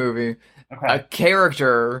early in the movie, a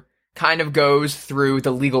character kind of goes through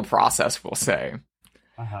the legal process, we'll say.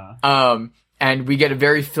 And we get a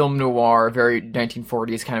very film noir, very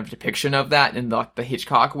 1940s kind of depiction of that in the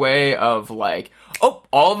Hitchcock way of like, oh,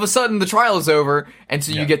 all of a sudden the trial is over. And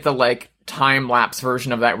so you get the like time-lapse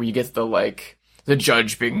version of that where you get the like, the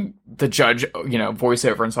judge being the judge,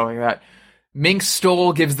 voiceover and stuff like that. Mink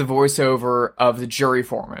Stole gives the voiceover of the jury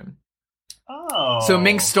foreman. Oh. So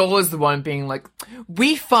Mink Stole is the one being like,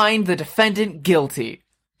 we find the defendant guilty.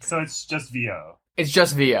 So it's just VO. It's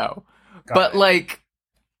just VO. Got it. Like,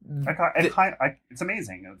 it's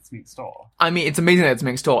amazing that it's Mink Stole. I mean, it's amazing that it's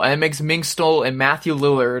Mink Stole. And it makes Mink Stole and Matthew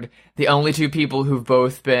Lillard the only two people who've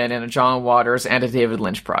both been in a John Waters and a David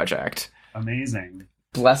Lynch project. Amazing.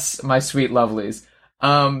 Bless my sweet lovelies.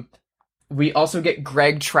 We also get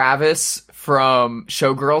Greg Travis from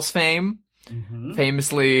Showgirls fame,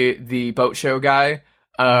 famously the boat show guy,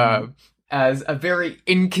 as a very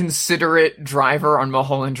inconsiderate driver on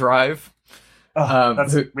Mulholland Drive. We have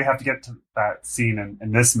to get to that scene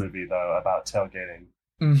in this movie, though, about tailgating.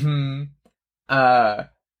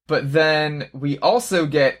 But then we also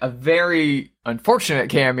get a very unfortunate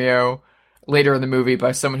cameo later in the movie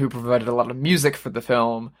by someone who provided a lot of music for the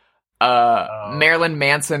film. Marilyn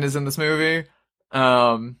Manson is in this movie,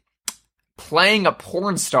 playing a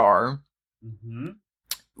porn star.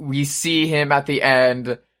 We see him at the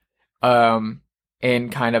end, in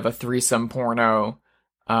kind of a threesome porno.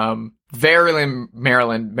 Very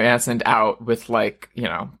Marilyn Manson out with like,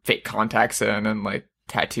 fake contacts in and like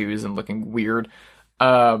tattoos and looking weird.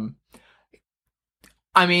 I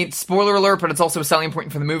mean, spoiler alert, but it's also a selling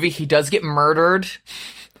point for the movie. He does get murdered.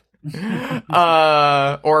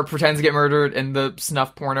 Or pretends to get murdered in the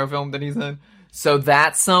snuff porno film that he's in. So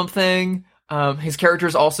that's something. His character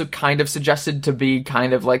is also kind of suggested to be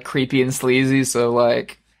kind of like creepy and sleazy. So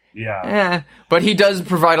like, Yeah. But he does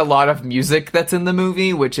provide a lot of music that's in the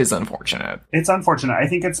movie, which is unfortunate. It's unfortunate. I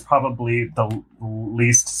think it's probably the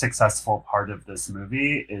least successful part of this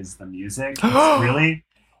movie is the music.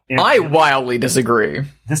 I wildly disagree.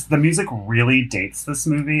 The music really dates this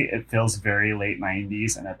movie. It feels very late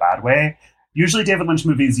 90s in a bad way. Usually David Lynch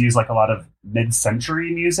movies use like a lot of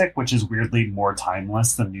mid-century music, which is weirdly more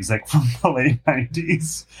timeless than music from the late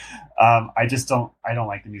 90s. I don't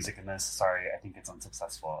like the music in this. Sorry, I think it's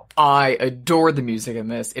unsuccessful. I adore the music in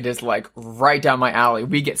this. It is like right down my alley.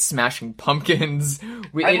 We get Smashing Pumpkins.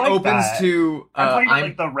 It opens to I'm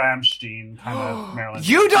like the Rammstein kind of Marilyn.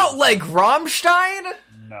 You don't like Rammstein?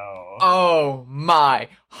 No. Oh my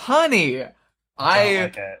honey.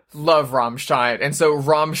 I love Rammstein, and so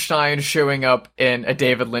Rammstein showing up in a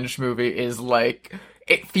David Lynch movie is like,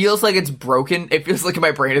 it feels like it's broken. It feels like my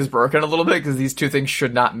brain is broken a little bit because these two things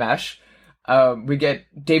should not mesh. We get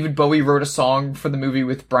David Bowie wrote a song for the movie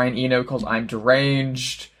with Brian Eno called "I'm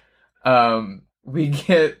Deranged." We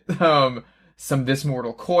get some This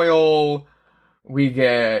Mortal Coil. We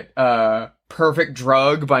get "Perfect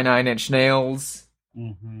Drug" by Nine Inch Nails.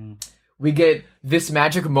 Mm-hmm. We get This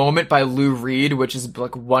Magic Moment by Lou Reed, which is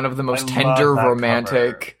like one of the most tender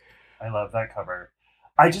romantic. Cover. I love that cover.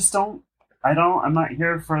 I'm not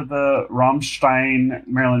here for the Rammstein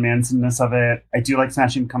Marilyn Manson-ness of it. I do like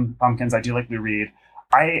Smashing Pumpkins. I do like Lou Reed.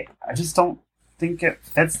 I just don't think it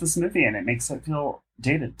fits this movie, and it makes it feel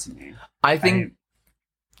dated to me. I think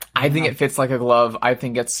it fits like a glove. I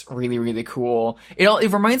think it's really, really cool.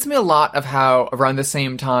 It reminds me a lot of how around the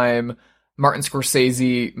same time Martin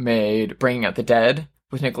Scorsese made Bringing Out the Dead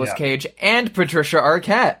with Nicolas Cage and Patricia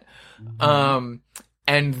Arquette. Mm-hmm.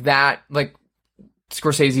 And that, like,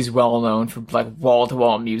 Scorsese's well known for, like,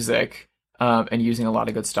 wall-to-wall music, and using a lot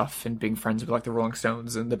of good stuff and being friends with, like, the Rolling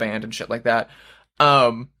Stones and the band and shit like that.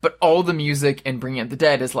 But all the music in Bringing Out the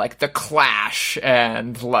Dead is, like, The Clash,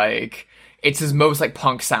 and, like, it's his most, like,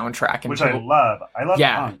 punk soundtrack. And I love. I love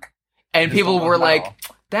punk. And people were like,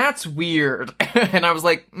 that's weird. And I was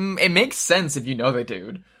like, it makes sense if you know the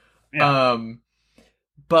dude. Yeah.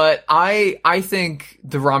 But I think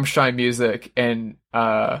the Rammstein music in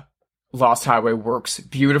Lost Highway works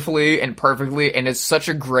beautifully and perfectly, and it's such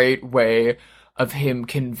a great way of him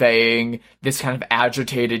conveying this kind of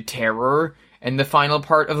agitated terror in the final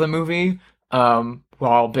part of the movie,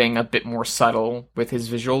 while being a bit more subtle with his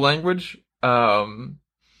visual language.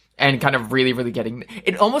 And kind of really, really getting...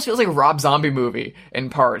 It almost feels like a Rob Zombie movie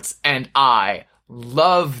in parts, and I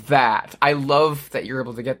love that. I love that you're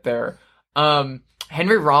able to get there.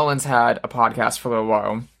 Henry Rollins had a podcast for a little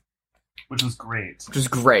while. Which was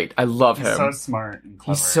great. I love him. He's so smart and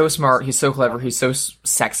clever. He's so smart, he's so clever, he's so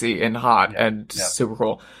sexy and hot and super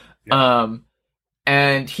cool. Yeah.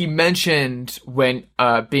 And he mentioned when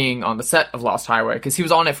being on the set of Lost Highway, because he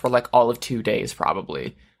was on it for like all of 2 days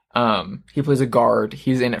probably. He plays a guard.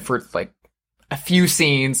 He's in it for like a few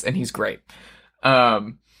scenes, and he's great.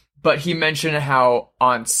 But he mentioned how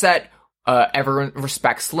on set, everyone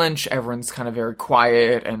respects Lynch. Everyone's kind of very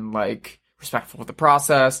quiet and like respectful of the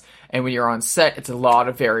process. And when you're on set, it's a lot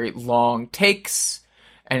of very long takes,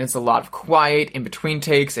 and it's a lot of quiet in between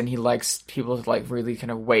takes. And he likes people to like really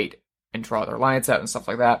kind of wait and draw their lines out and stuff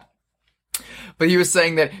like that. But he was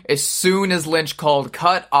saying that as soon as Lynch called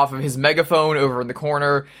cut off of his megaphone over in the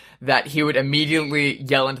corner, that he would immediately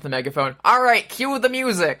yell into the megaphone, "All right, cue the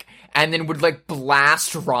music," and then would like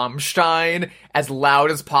blast Rammstein as loud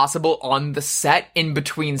as possible on the set in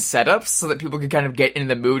between setups so that people could kind of get in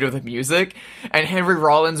the mood of the music. And Henry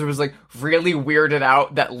Rollins was like really weirded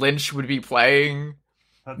out that Lynch would be playing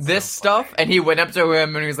this stuff, and he went up to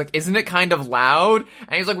him and he was like, "Isn't it kind of loud?"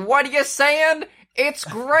 And he's like, "What are you saying? It's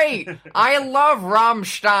great. I love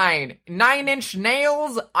Rammstein. 9 Inch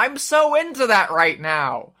Nails. I'm so into that right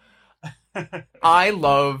now." I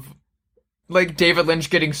love, like, David Lynch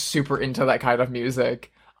getting super into that kind of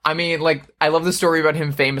music. I mean, like, I love the story about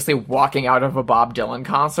him famously walking out of a Bob Dylan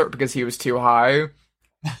concert because he was too high.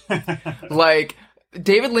 Like,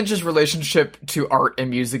 David Lynch's relationship to art and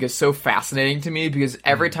music is so fascinating to me because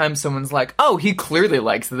every time someone's like, "Oh, he clearly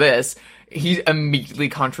likes this," he immediately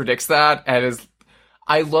contradicts that and is...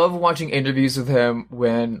 I love watching interviews with him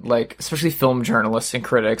when, like, especially film journalists and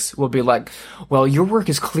critics will be like, "Well, your work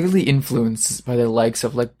is clearly influenced by the likes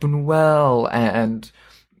of, like, Buñuel and,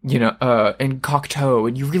 you know, and Cocteau,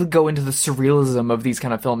 and you really go into the surrealism of these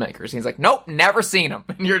kind of filmmakers." And he's like, "Nope, never seen them."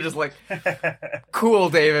 And you're just like, "Cool,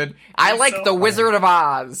 David. I like so The Wizard of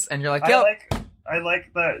Oz." And you're like, "Yep." I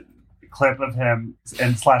like the clip of him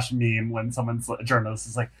and / meme when a journalist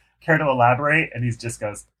is like, "Care to elaborate?" And he just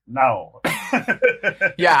goes, no.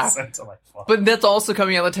 Yeah. So delightful. But that's also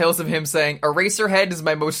coming out of the tales of him saying, Eraserhead is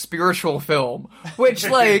my most spiritual film. Which,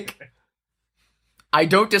 like, I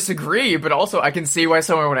don't disagree, but also I can see why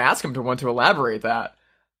someone would ask him to want to elaborate that.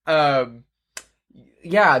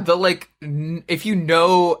 Yeah, if you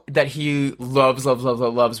know that he loves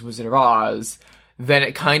Wizard of Oz, then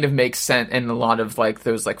it kind of makes sense in a lot of, like,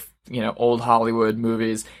 those, like, you know, old Hollywood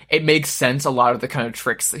movies. It makes sense, a lot of the kind of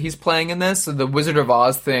tricks that he's playing in this. So the Wizard of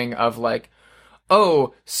Oz thing of, like,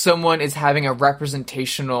 oh, someone is having a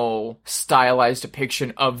representational, stylized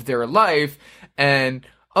depiction of their life, and,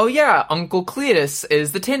 oh yeah, Uncle Cletus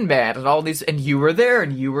is the Tin Man, and all these, and you were there,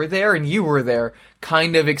 and you were there, and you were there,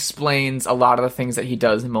 kind of explains a lot of the things that he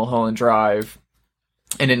does in Mulholland Drive,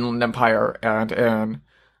 and Inland Empire, and in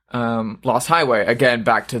Lost Highway. Again,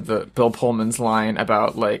 back to the Bill Pullman's line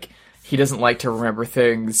about, like, he doesn't like to remember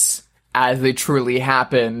things as they truly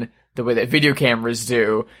happen, the way that video cameras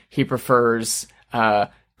do. He prefers to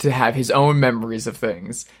have his own memories of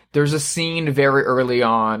things. There's a scene very early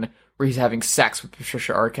on where he's having sex with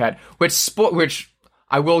Patricia Arquette, which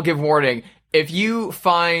I will give warning, if you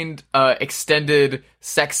find extended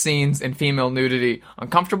sex scenes and female nudity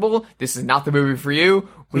uncomfortable, this is not the movie for you.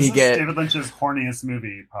 This is David Lynch's horniest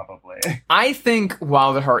movie, probably. I think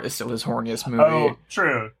Wild at Heart is still his horniest movie. Oh,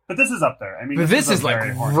 true. But this is up there. I mean, but this is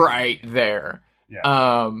like horny. right there.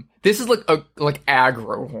 Yeah. This is like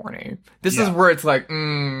aggro horny. This is where it's like,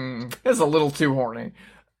 it's a little too horny.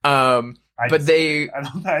 I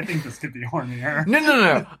think this could be hornier.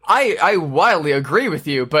 No. I wildly agree with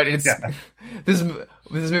you, but it's this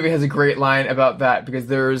movie has a great line about that, because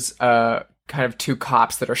there's kind of two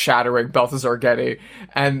cops that are shadowing Balthazar Getty,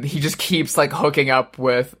 and he just keeps like hooking up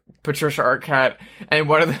with Patricia Arquette, and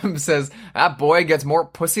one of them says, "That boy gets more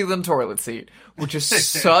pussy than toilet seat," which is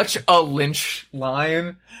such a Lynch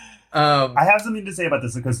line. I have something to say about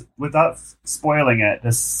this, because without spoiling it,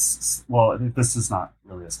 this is not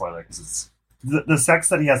really a spoiler, because it's the sex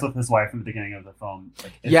that he has with his wife in the beginning of the film,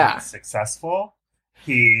 like, isn't successful.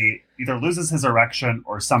 He either loses his erection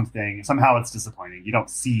or something. Somehow it's disappointing. You don't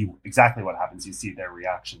see exactly what happens. You see their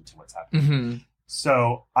reaction to what's happening. Mm-hmm.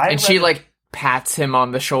 So she like pats him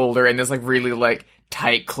on the shoulder in this like really like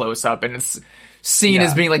tight close up, and it's seen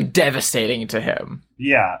as being like devastating to him.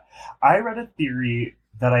 Yeah. I read a theory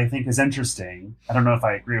that I think is interesting. I don't know if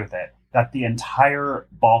I agree with it. That the entire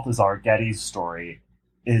Balthazar Getty story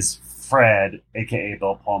is Fred, aka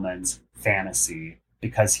Bill Pullman's fantasy,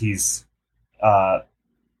 because he's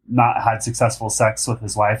not had successful sex with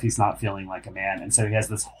his wife. He's not feeling like a man. And so he has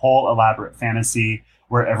this whole elaborate fantasy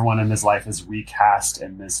where everyone in his life is recast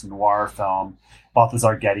in this noir film.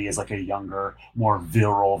 Balthazar Getty is like a younger, more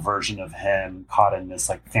virile version of him, caught in this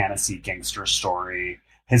like fantasy gangster story.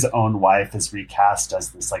 His own wife is recast as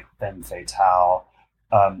this like femme fatale.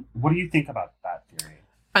 What do you think about that theory?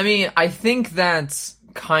 I mean, I think that's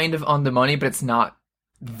kind of on the money, but it's not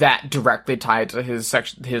that directly tied to his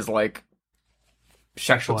like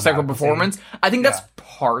sexual performance. I think that's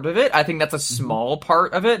part of it. I think that's a small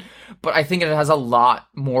part of it, but I think it has a lot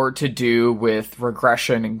more to do with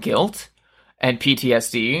regression and guilt and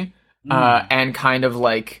PTSD, and kind of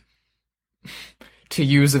like, to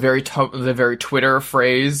use the very Twitter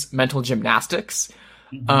phrase, mental gymnastics.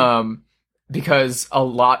 Because a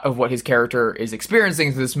lot of what his character is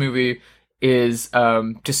experiencing through this movie is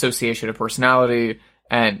dissociation of personality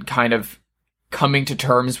and kind of coming to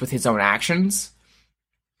terms with his own actions.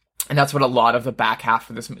 And that's what a lot of the back half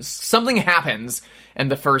of this movie... Something happens in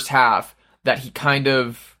the first half that he kind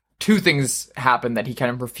of... Two things happen that he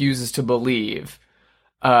kind of refuses to believe,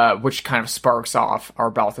 which kind of sparks off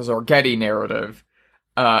our Balthazar Getty narrative.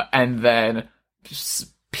 And then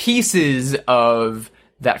pieces of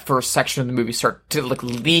that first section of the movie start to like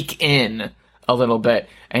leak in a little bit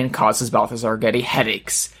and causes Balthazar Getty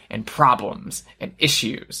headaches and problems and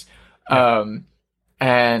issues. And,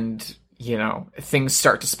 you know, things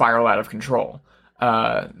start to spiral out of control.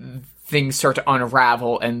 Things start to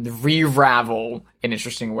unravel and re-ravel in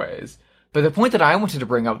interesting ways. But the point that I wanted to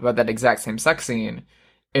bring up about that exact same sex scene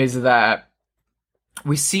is that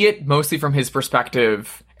we see it mostly from his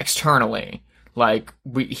perspective externally. Like,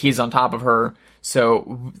 he's on top of her,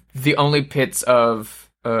 so the only bits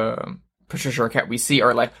of Patricia Arquette we see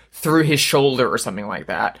are, like, through his shoulder or something like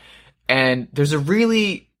that. And there's a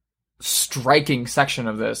really striking section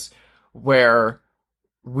of this where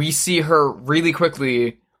we see her really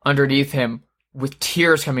quickly underneath him with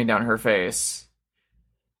tears coming down her face.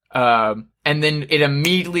 And then it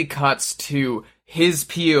immediately cuts to his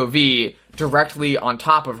POV directly on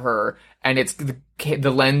top of her, and it's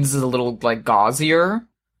the lens is a little like gauzier,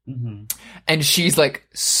 and she's like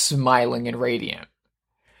smiling and radiant.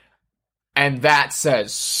 And that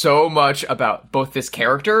says so much about both this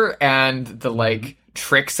character and the, like,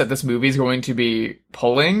 tricks that this movie is going to be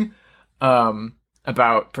pulling,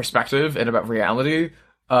 about perspective and about reality.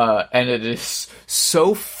 And it is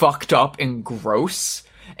so fucked up and gross,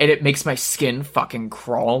 and it makes my skin fucking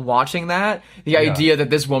crawl watching that. The idea that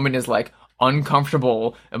this woman is, like,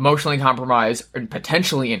 uncomfortable, emotionally compromised, and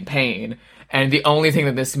potentially in pain, and the only thing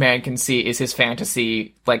that this man can see is his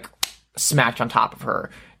fantasy, like, smacked on top of her,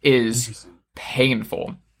 is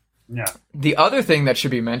painful. Yeah. The other thing that should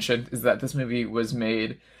be mentioned is that this movie was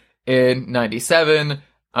made in 97,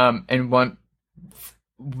 and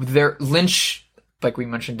Lynch, like we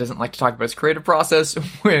mentioned, doesn't like to talk about his creative process.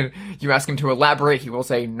 When you ask him to elaborate, he will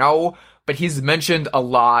say no, but he's mentioned a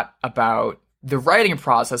lot about the writing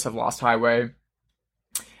process of Lost Highway,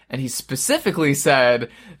 and he specifically said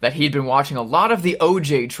that he'd been watching a lot of the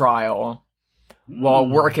OJ trial while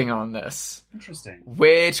working on this. Interesting.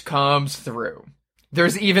 Which comes through.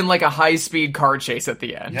 There's even, like, a high-speed car chase at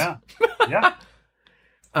the end. Yeah. Yeah.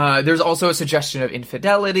 There's also a suggestion of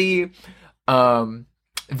infidelity.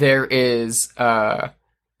 There is,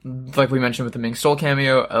 like we mentioned with the Ming Stoll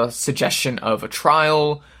cameo, a suggestion of a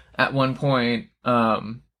trial at one point.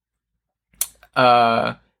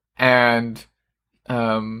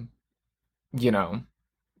 You know,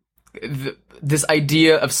 this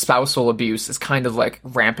idea of spousal abuse is kind of, like,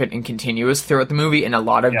 rampant and continuous throughout the movie in a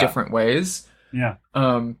lot of different ways. Yeah.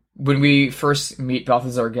 When we first meet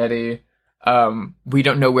Balthazar Getty, we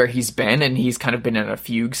don't know where he's been, and he's kind of been in a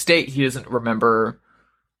fugue state. He doesn't remember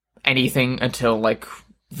anything until, like,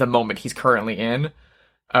 the moment he's currently in.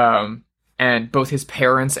 And both his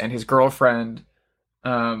parents and his girlfriend,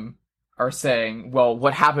 are saying, well,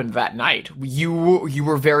 what happened that night? You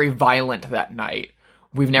were very violent that night.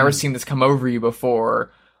 We've never seen this come over you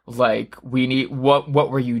before. Like,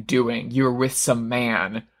 what were you doing? You were with some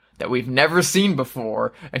man that we've never seen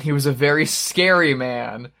before, and he was a very scary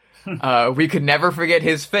man. We could never forget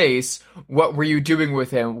his face. What were you doing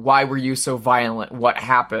with him? Why were you so violent? What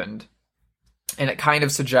happened? And it kind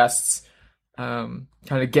of suggests, kind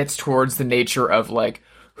of gets towards the nature of, like,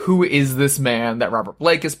 who is this man that Robert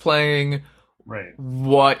Blake is playing? Right.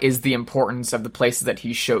 What is the importance of the places that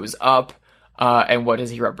he shows up? And what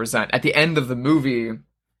does he represent? At the end of the movie,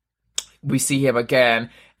 we see him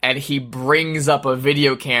again, and he brings up a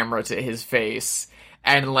video camera to his face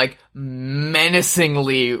and, like,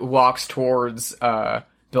 menacingly walks towards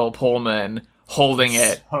Bill Pullman, holding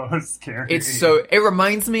it. So scary. It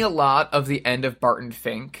reminds me a lot of the end of Barton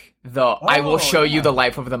Fink, I will show you the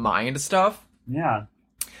life of the mind stuff. Yeah.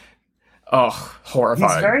 Ugh, horrifying.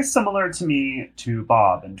 He's very similar to me to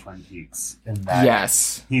Bob in Twin Peaks in that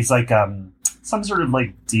yes, he's like some sort of,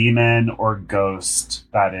 like, demon or ghost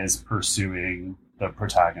that is pursuing the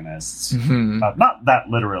protagonists. Mm-hmm. Not that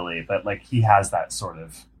literally, but, like, he has that sort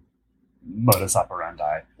of modus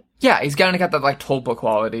operandi. Yeah, he's kind of got that, like, Tolpa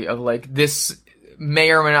quality of, like, this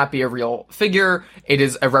may or may not be a real figure. It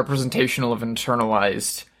is a representational of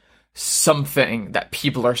internalized something that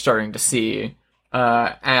people are starting to see,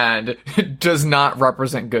 and does not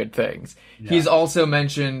represent good things. Yeah. He's also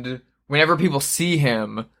mentioned, whenever people see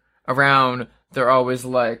him around, they're always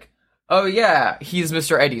like, oh yeah, he's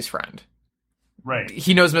Mr. Eddie's friend. Right.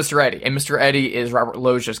 He knows Mr. Eddie, and Mr. Eddie is Robert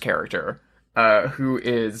Loggia's character, who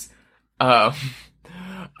is a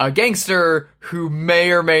gangster who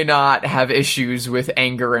may or may not have issues with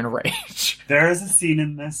anger and rage. There is a scene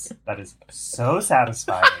in this that is so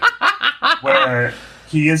satisfying, where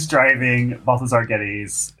he is driving Balthazar Getty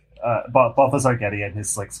in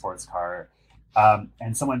his, like, sports car,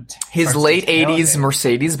 and someone his late 80s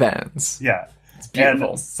Mercedes-Benz. Yeah. It's beautiful.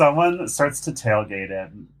 And someone starts to tailgate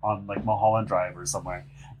him on, like, Mulholland Drive or somewhere,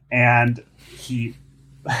 and he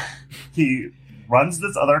runs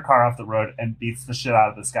this other car off the road and beats the shit out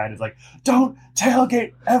of this guy and is like, don't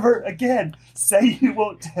tailgate ever again. Say you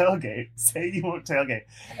won't tailgate. Say you won't tailgate.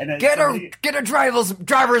 And get a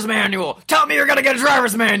driver's manual. Tell me you're going to get a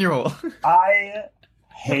driver's manual. I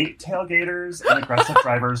hate tailgaters and aggressive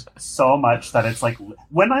drivers so much that it's like,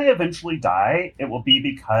 when I eventually die, it will be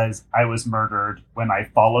because I was murdered when I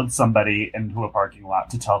followed somebody into a parking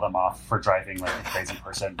lot to tell them off for driving like a crazy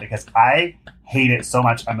person, because I hate it so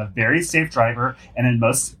much. I'm a very safe driver, and in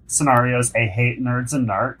most scenarios, I hate nerds and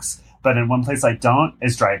narcs, but in one place I don't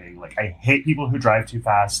is driving. Like, I hate people who drive too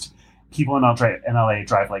fast. People in LA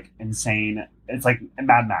drive like insane. It's like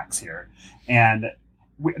Mad Max here. And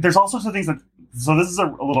there's all sorts of things that, so this is a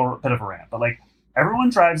little bit of a rant, but, like, everyone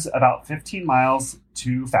drives about 15 miles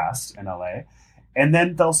too fast in LA, and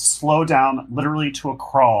then they'll slow down literally to a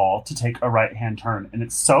crawl to take a right-hand turn. And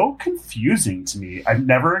it's so confusing to me. I've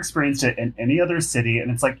never experienced it in any other city.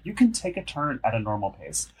 And it's like, you can take a turn at a normal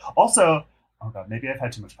pace. Also, oh God, maybe I've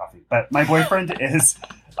had too much coffee, but my boyfriend is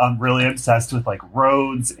really obsessed with like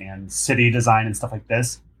roads and city design and stuff like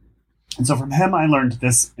this. And so from him, I learned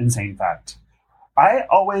this insane fact. I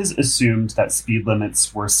always assumed that speed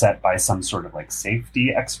limits were set by some sort of like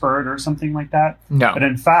safety expert or something like that. No. But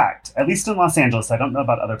in fact, at least in Los Angeles, I don't know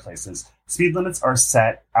about other places, speed limits are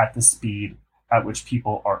set at the speed at which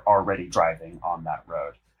people are already driving on that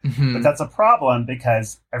road. Mm-hmm. But that's a problem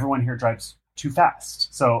because everyone here drives too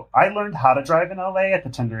fast. So I learned how to drive in LA at the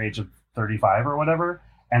tender age of 35 or whatever.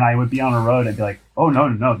 And I would be on a road and be like, oh,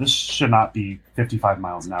 no, this should not be 55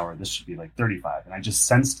 miles an hour. This should be like 35. And I just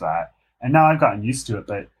sensed that. And now I've gotten used to it,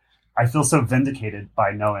 but I feel so vindicated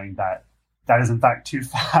by knowing that that is in fact too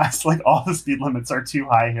fast. Like all the speed limits are too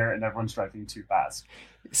high here and everyone's driving too fast.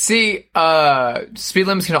 See, speed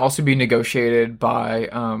limits can also be negotiated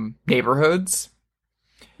by neighborhoods,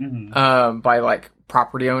 by like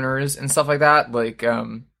property owners and stuff like that, like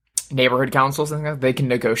neighborhood councils and stuff. They can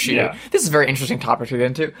negotiate. Yeah. This is a very interesting topic to get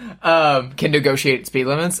into. Can negotiate speed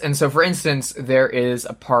limits. And so, for instance, there is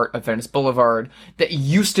a part of Venice Boulevard that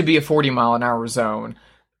used to be a 40-mile-an-hour zone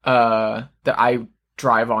that I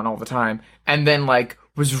drive on all the time, and then like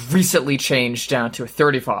was recently changed down to a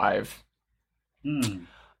 35.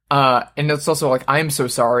 And it's also like, I'm so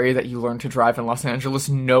sorry that you learned to drive in Los Angeles.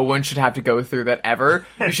 No one should have to go through that ever.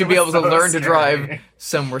 You should be able to learn to drive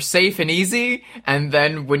somewhere safe and easy. And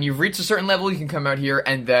then when you reach a certain level, you can come out here.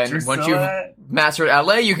 And then once you've mastered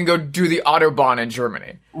LA, you can go do the Autobahn in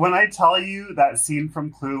Germany. When I tell you that scene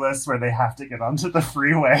from Clueless where they have to get onto the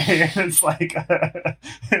freeway, it's like,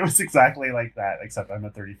 it was exactly like that, except I'm a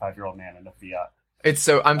 35-year-old man in a Fiat.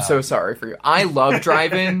 I'm so sorry for you. I love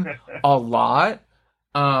driving a lot.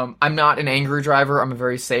 I'm not an angry driver. I'm a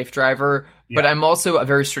very safe driver, but I'm also a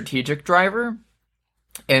very strategic driver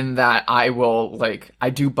in that I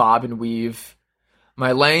do bob and weave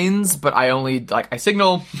my lanes, but I only, I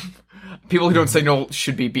signal. People who don't signal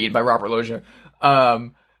should be beaten by Robert Loggia.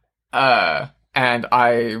 And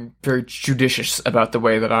I'm very judicious about the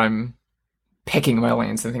way that I'm picking my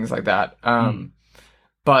lanes and things like that.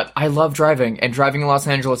 But I love driving, and driving in Los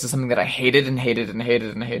Angeles is something that I hated and hated and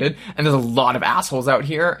hated and hated. And there's a lot of assholes out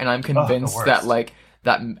here, and I'm convinced that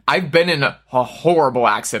I've been in a horrible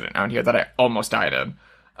accident out here that I almost died in,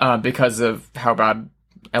 because of how bad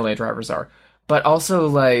LA drivers are. But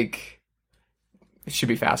also, it should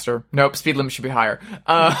be faster. Nope, speed limit should be higher.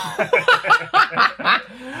 Let's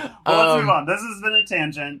move on. This has been a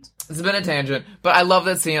tangent. It's been a tangent, but I love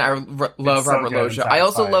that scene. I love Robert Loggia. I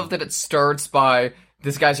also love that it starts by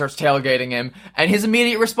this guy starts tailgating him, and his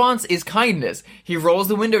immediate response is kindness. He rolls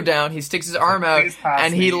the window down, he sticks his arm out,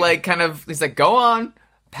 and he's like, go on,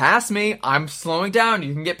 pass me, I'm slowing down,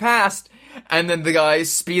 you can get past. And then the guy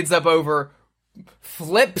speeds up over,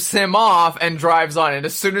 flips him off, and drives on. And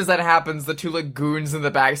as soon as that happens, the two goons in the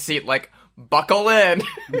back seat buckle in.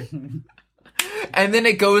 And then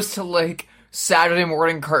it goes to Saturday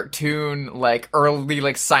morning cartoon,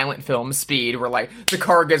 early silent film speed, where the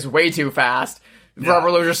car goes way too fast. Yeah.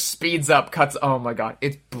 Robert Loggia speeds up, cuts. Oh my god,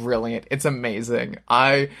 it's brilliant. It's amazing.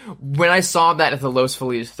 When I saw that at the Los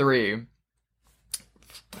Feliz 3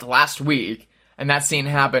 last week, and that scene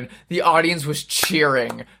happened, the audience was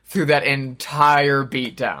cheering through that entire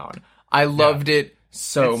beatdown. I loved it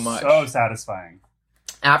so much. So satisfying.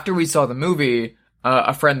 After we saw the movie,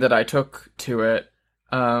 a friend that I took to it,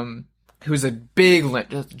 who's a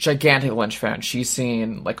gigantic Lynch fan, she's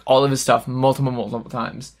seen all of his stuff multiple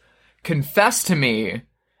times, confessed to me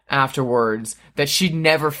afterwards that she'd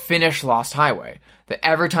never finished Lost Highway. That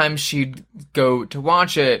every time she'd go to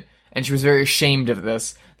watch it, and she was very ashamed of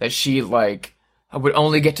this, that she would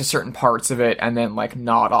only get to certain parts of it and then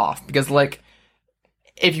nod off. Because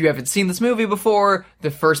if you haven't seen this movie before, the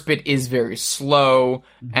first bit is very slow,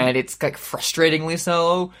 and it's frustratingly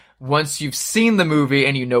slow. Once you've seen the movie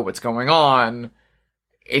and you know what's going on,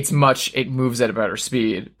 it moves at a better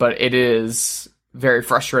speed, but it is very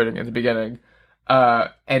frustrating at the beginning.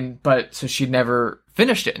 So she'd never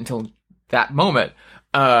finished it until that moment.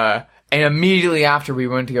 And immediately after, we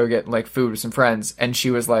went to go get food with some friends, and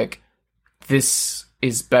she was like, this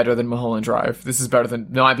is better than Mulholland Drive. This is better than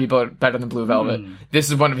better than Blue Velvet. This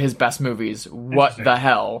is one of his best movies. What the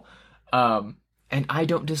hell? And I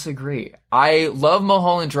don't disagree. I love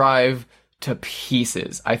Mulholland Drive to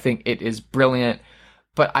pieces. I think it is brilliant,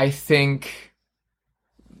 but I think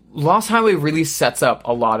Lost Highway really sets up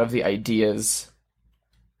a lot of the ideas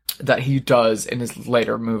that he does in his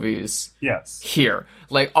later movies Yes. here.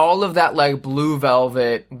 Like, all of that, like, Blue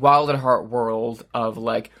Velvet, Wild at Heart world of,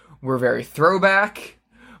 like, we're very throwback,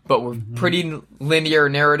 but we're pretty linear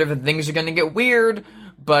narrative and things are gonna get weird,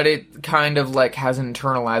 but it kind of, like, has an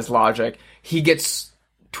internalized logic. He gets...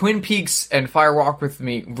 Twin Peaks and Fire Walk With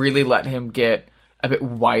Me really let him get a bit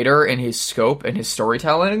wider in his scope and his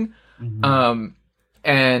storytelling.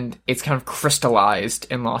 And it's kind of crystallized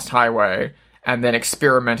in Lost Highway, and then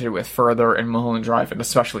experimented with further in Mulholland Drive, and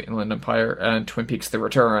especially in Inland Empire and Twin Peaks The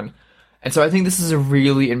Return. And so I think this is a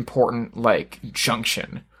really important, like,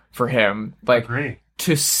 junction for him. Like, Agree.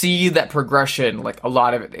 to see that progression, like, a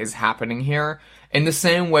lot of it is happening here. In the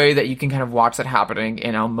same way that you can kind of watch that happening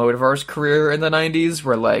in Almodovar's career in the 90s,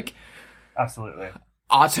 where, like, Absolutely.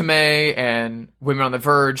 Atame and Women on the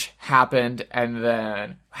Verge happened, and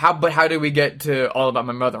then how did we get to All About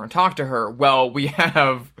My Mother and Talk to Her? Well, we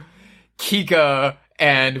have Kika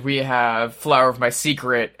and we have Flower of My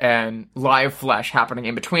Secret and Live Flesh happening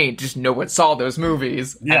in between. Just no one saw those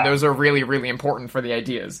movies, and those are really, really important for the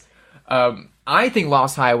ideas. I think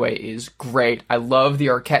Lost Highway is great. I love the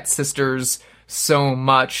Arquette sisters so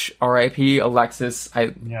much. R.I.P. Alexis.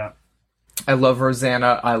 I love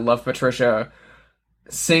Rosanna. I love Patricia.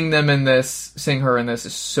 Seeing her in this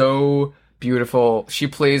is so beautiful. She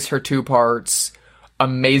plays her two parts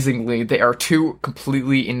amazingly. They are two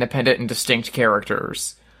completely independent and distinct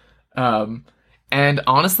characters. And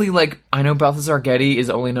honestly, like, I know Balthazar Getty is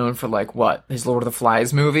only known for, like, his Lord of the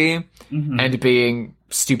Flies movie and being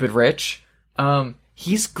stupid rich.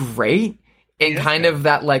 He's great in kind of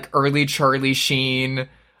that, like, early Charlie Sheen,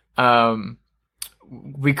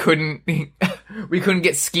 we couldn't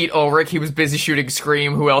get Skeet Ulrich. He was busy shooting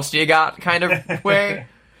Scream. Who else do you got? Kind of way.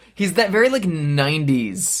 He's that very, like,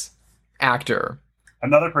 90s actor.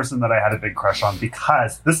 Another person that I had a big crush on,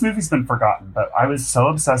 because this movie's been forgotten, but I was so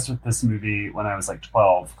obsessed with this movie when I was like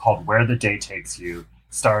 12, called Where the Day Takes You,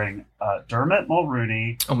 starring Dermot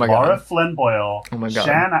Mulroney, Laura Flynn Boyle,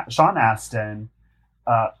 Sean Astin,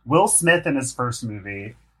 Will Smith in his first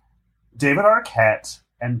movie, David Arquette,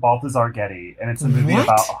 and Balthazar Getty. And it's a movie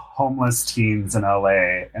about homeless teens in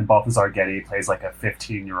LA, and Balthazar Getty plays like a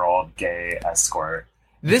 15-year-old gay escort.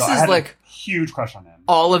 This is like a huge crush on him.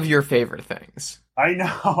 All of your favorite things. I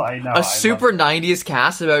know. A super 90s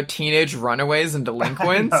cast about teenage runaways and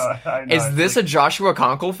delinquents? I know. Is this a Joshua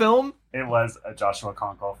Conkle film? It was a Joshua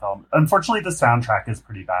Conkle film. Unfortunately, the soundtrack is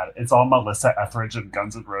pretty bad. It's all Melissa Etheridge and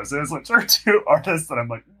Guns N' Roses, which are two artists that I'm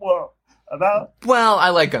like, whoa, about. Well, I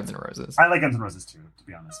like Guns N' Roses. I like Guns N' Roses too, to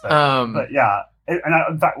be honest. But yeah,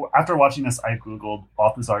 in fact, after watching this, I Googled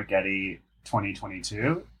Balthazar Getty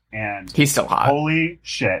 2022, and he's still hot. Holy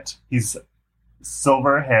shit. He's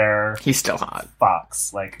silver hair. He's still hot.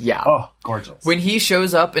 Fox. Like, yeah. Oh, gorgeous. When he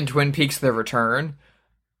shows up in Twin Peaks The Return,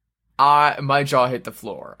 my jaw hit the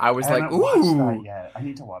floor. I was like, ooh. That yet. I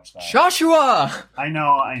need to watch that. Joshua! I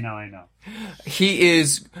know. He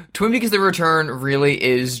is... Twin Peaks The Return really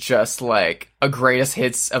is just like a greatest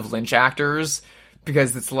hits of Lynch actors,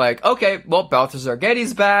 because it's like, okay, well, Balthazar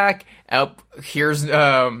Getty's back. Here's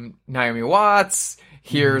Naomi Watts.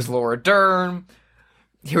 Here's Laura Dern.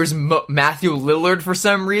 Here's Matthew Lillard for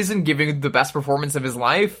some reason, giving the best performance of his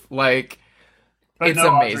life. Like, but it's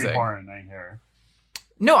no amazing. Audrey Horne, I hear.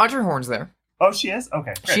 No, Audrey Horne's there. Oh, she is?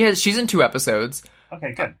 Okay, great. She's in 2 episodes.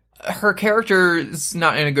 Okay, good. Her character's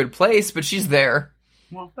not in a good place, but she's there.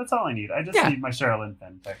 Well, that's all I need. I just need my Sherilyn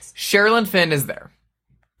Finn fixed. Sherilyn Finn is there.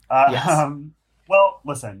 Yes. Well,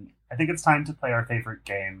 listen, I think it's time to play our favorite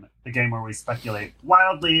game, the game where we speculate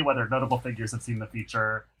wildly whether notable figures have seen the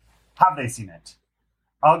feature. Have they seen it?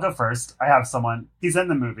 I'll go first. I have someone. He's in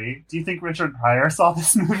the movie. Do you think Richard Pryor saw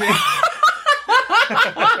this movie?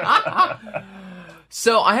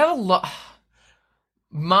 So I have a lot...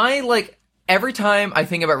 every time I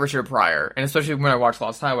think about Richard Pryor, and especially when I watch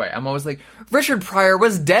Lost Highway, I'm always like, Richard Pryor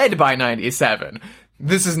was dead by 97.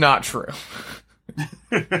 This is not true.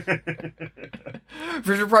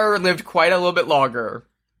 Richard Pryor lived quite a little bit longer.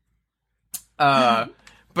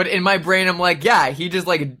 But in my brain, I'm like, yeah, he just,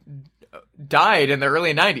 like, died in the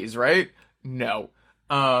early 90s, right? No.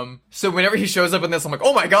 So whenever he shows up in this, I'm like,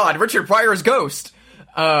 oh my god, Richard Pryor's ghost!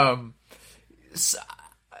 So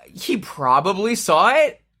he probably saw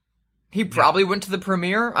it. He probably went to the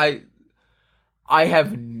premiere. I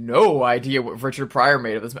have no idea what Richard Pryor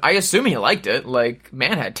made of this. I assume he liked it. Like,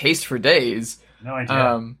 man had taste for days. No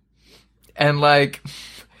idea. And like,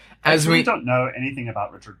 as we don't know anything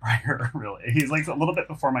about Richard Pryor, really. He's like a little bit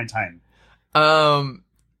before my time.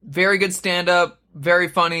 Very good stand-up, very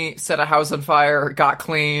funny. Set a house on fire, got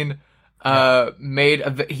clean.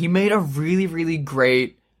 He made a really, really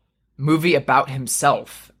great movie about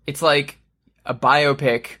himself it's like a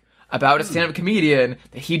biopic about a stand-up comedian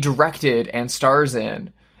that he directed and stars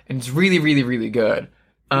in, and it's really, really, really good.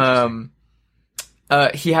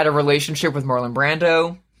 He had a relationship with Marlon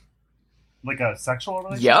Brando. Like a sexual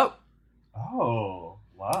relationship? Yep. Oh,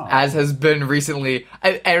 wow. As has been recently.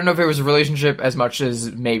 I don't know if it was a relationship as much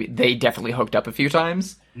as maybe they definitely hooked up a few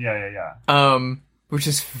times. Yeah. Which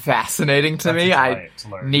is fascinating to That's me. a I delight to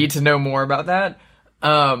learn. need to know more about that.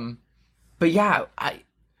 But yeah,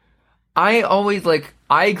 I always, like,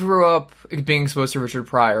 I grew up being exposed to Richard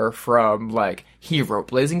Pryor from, like, he wrote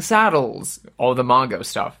Blazing Saddles, all the Mongo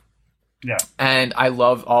stuff. Yeah. And I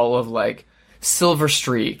love all of, like, Silver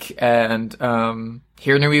Streak and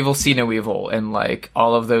Hear No Evil, See No Evil, and, like,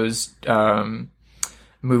 all of those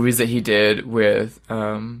movies that he did with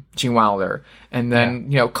Gene Wilder. And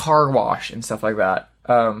then, you know, Car Wash and stuff like that.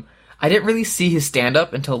 I didn't really see his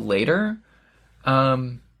stand-up until later.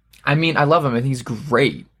 I mean, I love him, and he's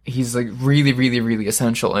great. He's, like, really, really, really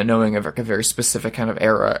essential in knowing a very specific kind of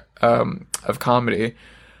era of comedy.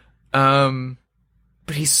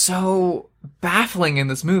 But he's so baffling in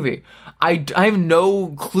this movie. I have no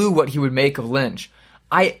clue what he would make of Lynch.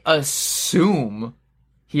 I assume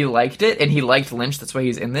he liked it, and he liked Lynch. That's why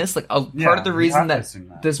he's in this. Like, part of the reason that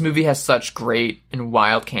this movie has such great and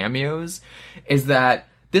wild cameos is that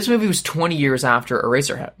this movie was 20 years after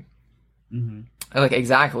Eraserhead. Mm-hmm. Like,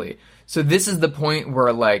 exactly. So this is the point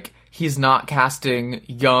where, like, he's not casting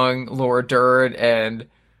young Laura Dern and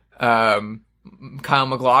Kyle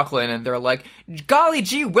MacLachlan, and they're like, golly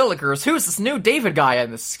gee willikers, who's this new David guy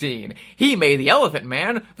in the scene? He made The Elephant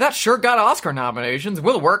Man. That sure got Oscar nominations.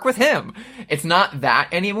 We'll work with him. It's not that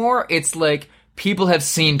anymore. It's like, people have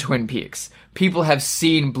seen Twin Peaks. People have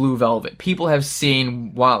seen Blue Velvet. People have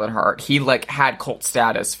seen Wild at Heart. He, like, had cult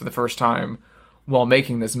status for the first time while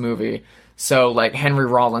making this movie. So, like, Henry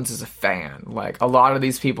Rollins is a fan. Like, a lot of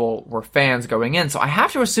these people were fans going in. So I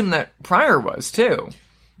have to assume that Pryor was, too.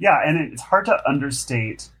 Yeah, and it's hard to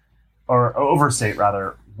understate, or overstate,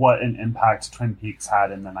 rather, what an impact Twin Peaks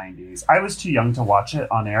had in the 90s. I was too young to watch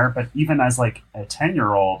it on air, but even as, like, a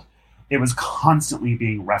 10-year-old, it was constantly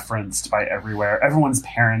being referenced by everywhere. Everyone's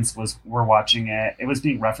parents were watching it. It was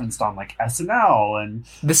being referenced on, like, SNL and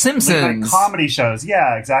The Simpsons. Like, comedy shows.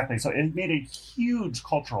 Yeah, exactly. So it made a huge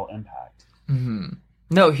cultural impact. Mm-hmm.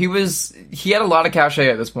 No, he had a lot of cachet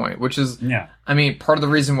at this point, which is, yeah. I mean, part of the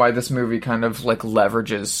reason why this movie kind of, like,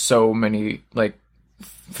 leverages so many, like,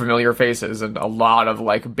 familiar faces and a lot of,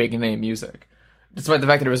 like, big name music. Despite the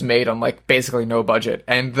fact that it was made on, like, basically no budget,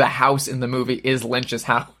 and the house in the movie is Lynch's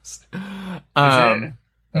house. That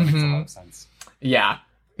makes a lot of sense. Yeah.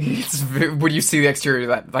 When you see the exterior of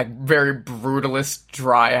that, like, very brutalist,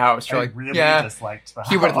 dry house, you're like, really yeah, disliked the house.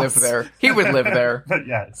 he would live there. He would live there. But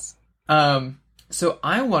yes. So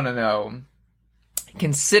I want to know,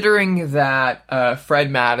 considering that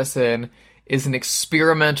Fred Madison is an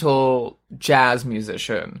experimental jazz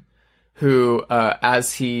musician who,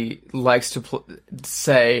 as he likes to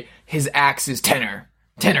say, his axe is tenor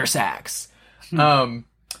sax. Do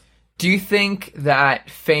you think that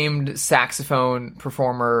famed saxophone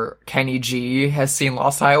performer Kenny G has seen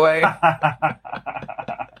Lost Highway?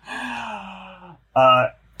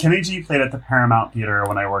 Kenny G played at the Paramount Theater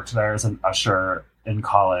when I worked there as an usher in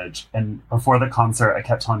college. And before the concert, I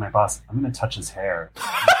kept telling my boss, I'm going to touch his hair.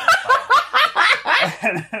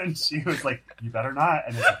 And she was like, you better not.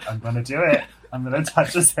 And I was like, I'm going to do it. I'm going to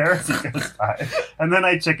touch his hair as he goes by. And then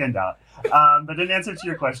I chickened out. But in answer to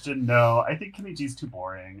your question, no, I think Kenny G's too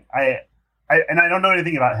boring. And I don't know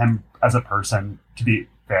anything about him as a person, to be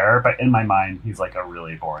fair, but in my mind, he's like a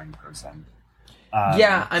really boring person.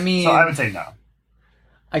 Yeah, I mean... So I would say no.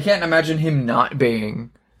 I can't imagine him not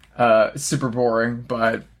being super boring,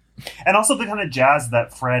 but... And also the kind of jazz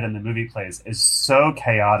that Fred in the movie plays is so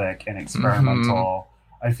chaotic and experimental.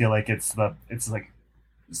 Mm-hmm. I feel like it's like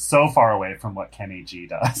so far away from what Kenny G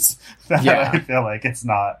does that I feel like it's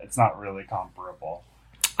not really comparable.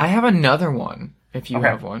 I have another one, if you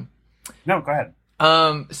have one. No, go ahead.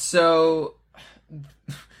 So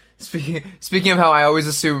speaking of how I always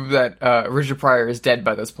assume that Richard Pryor is dead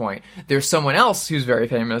by this point, there's someone else who's very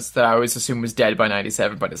famous that I always assume was dead by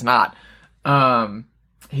 97, but is not.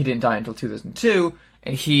 He didn't die until 2002,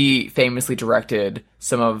 and he famously directed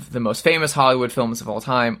some of the most famous Hollywood films of all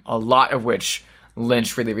time, a lot of which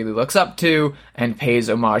Lynch really, really looks up to and pays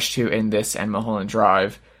homage to in this and Mulholland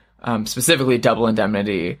Drive, specifically Double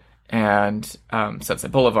Indemnity and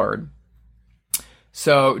Sunset Boulevard.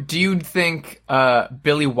 So, do you think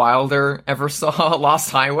Billy Wilder ever saw Lost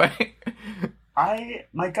Highway?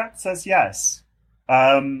 My gut says yes.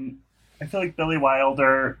 I feel like Billy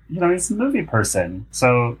Wilder, he's a movie person.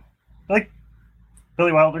 So, like,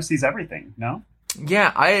 Billy Wilder sees everything, no?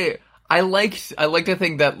 Yeah, I like to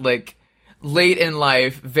think that, like, late in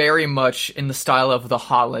life, very much in the style of The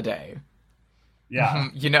Holiday. Yeah.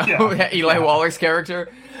 You know, Yeah. Eli Yeah. Wallach's character.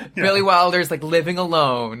 Yeah. Billy Wilder's, like, living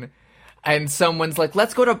alone. And someone's like,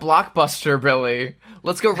 let's go to Blockbuster, Billy.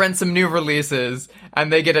 Let's go rent some new releases.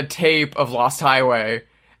 And they get a tape of Lost Highway.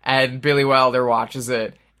 And Billy Wilder watches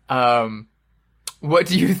it. What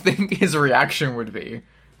do you think his reaction would be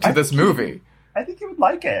to this movie? I think he would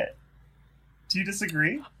like it. Do you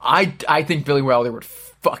disagree? I think Billy Wilder would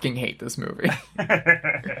fucking hate this movie.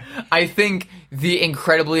 I think the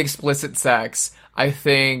incredibly explicit sex, I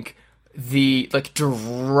think the, like,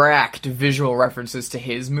 direct visual references to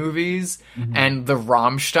his movies, and the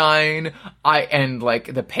Rammstein, and,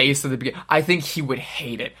 like, the pace of the beginning, I think he would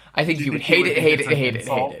hate it. I think he would hate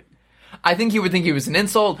it. I think he would think he was an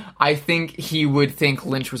insult. I think he would think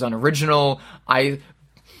Lynch was unoriginal.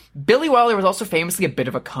 Billy Wilder was also famously a bit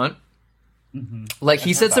of a cunt. Like,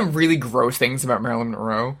 he said some really gross things about Marilyn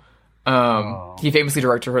Monroe. He famously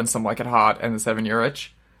directed her in Some Like It Hot and The 7-Year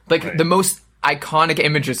Itch. Like, the most iconic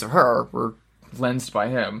images of her were lensed by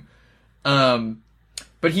him.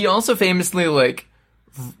 But he also famously, like,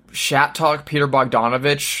 shat-talked Peter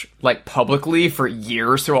Bogdanovich, like, publicly for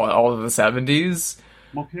years through all of the 70s.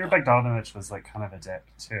 Well, Peter Bogdanovich was, like, kind of a dick,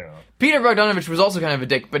 too. Peter Bogdanovich was also kind of a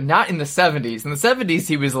dick, but not in the 70s. In the 70s,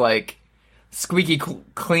 he was, like, squeaky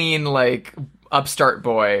clean, like, upstart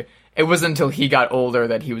boy. It wasn't until he got older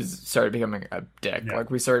that he started becoming a dick. Yeah.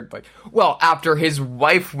 Like, we started, like, well, after his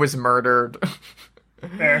wife was murdered,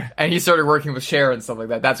 Fair. and he started working with Cher and stuff like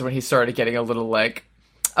that, that's when he started getting a little, like,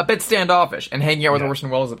 a bit standoffish and hanging out with Orson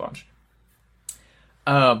Welles a bunch.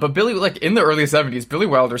 But Billy, like, in the early 70s, Billy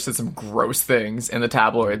Wilder said some gross things in the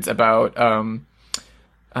tabloids about,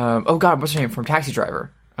 oh god, what's her name? From Taxi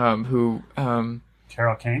Driver. Carol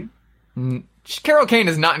Kane? Carol Kane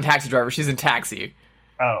is not in Taxi Driver, she's in Taxi,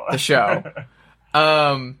 Oh. the show.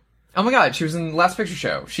 Oh my god, she was in Last Picture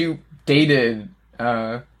Show. She dated,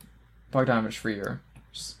 Bogdanovich for a year.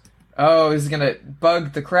 Oh, this is gonna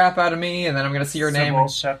bug the crap out of me, and then I'm gonna see her name.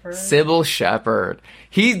 Sybil Shepherd.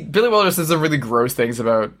 Billy Wilder says some really gross things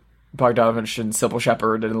about Bogdanovich and Sybil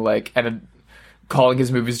Shepherd, and, like, calling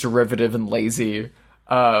his movies derivative and lazy.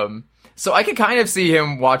 So I could kind of see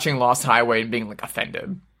him watching Lost Highway and being, like,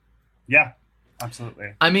 offended. Yeah,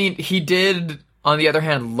 absolutely. I mean, he did, on the other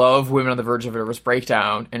hand, love Women on the Verge of a Nervous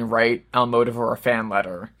Breakdown and write Almodovar a fan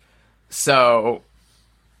letter. So,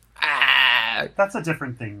 That's a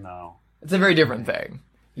different thing, though. it's a very different thing.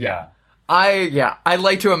 Yeah. I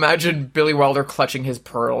like to imagine Billy Wilder clutching his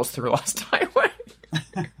pearls through Lost Highway.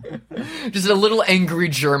 Just a little angry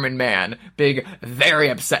German man being very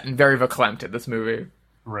upset and very verklempt at this movie.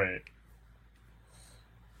 Right.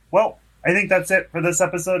 Well, I think that's it for this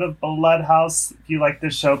episode of Bloodhouse. If you like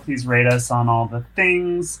this show, please rate us on all the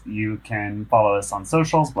things. You can follow us on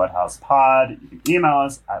socials, Bloodhouse Pod. You can email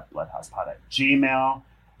us at bloodhousepod@gmail.com.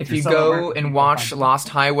 If you go and watch Lost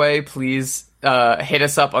Highway, please hit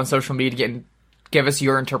us up on social media and give us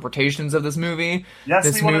your interpretations of this movie. Yes,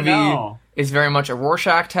 this we wanna movie know. is very much a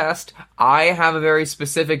Rorschach test. I have a very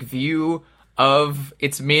specific view of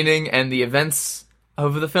its meaning and the events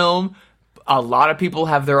of the film. A lot of people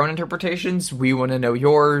have their own interpretations. We want to know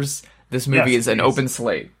yours. This movie is an please. open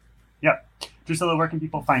slate. Yep. Drusilla, where can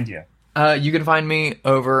people find you? You can find me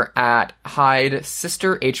over at Hyde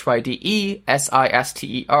Sister, HYDESISTER,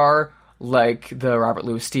 like the Robert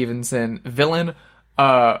Louis Stevenson villain,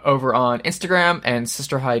 over on Instagram, and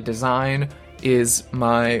Sister Hyde Design is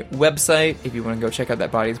my website if you want to go check out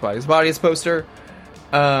that Bodies poster.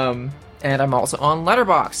 And I'm also on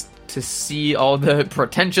Letterboxd to see all the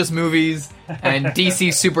pretentious movies and DC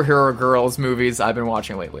superhero girls movies I've been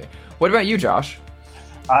watching lately. What about you, Josh?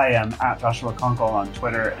 I am at Joshua Conkle on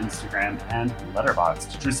Twitter, Instagram, and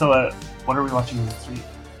Letterboxd. Drusilla, what are we watching this week?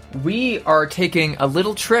 We are taking a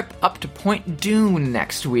little trip up to Point Dune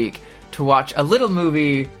next week to watch a little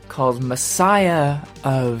movie called Messiah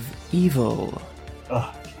of Evil.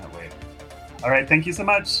 Ugh, can't wait. All right, thank you so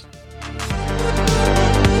much.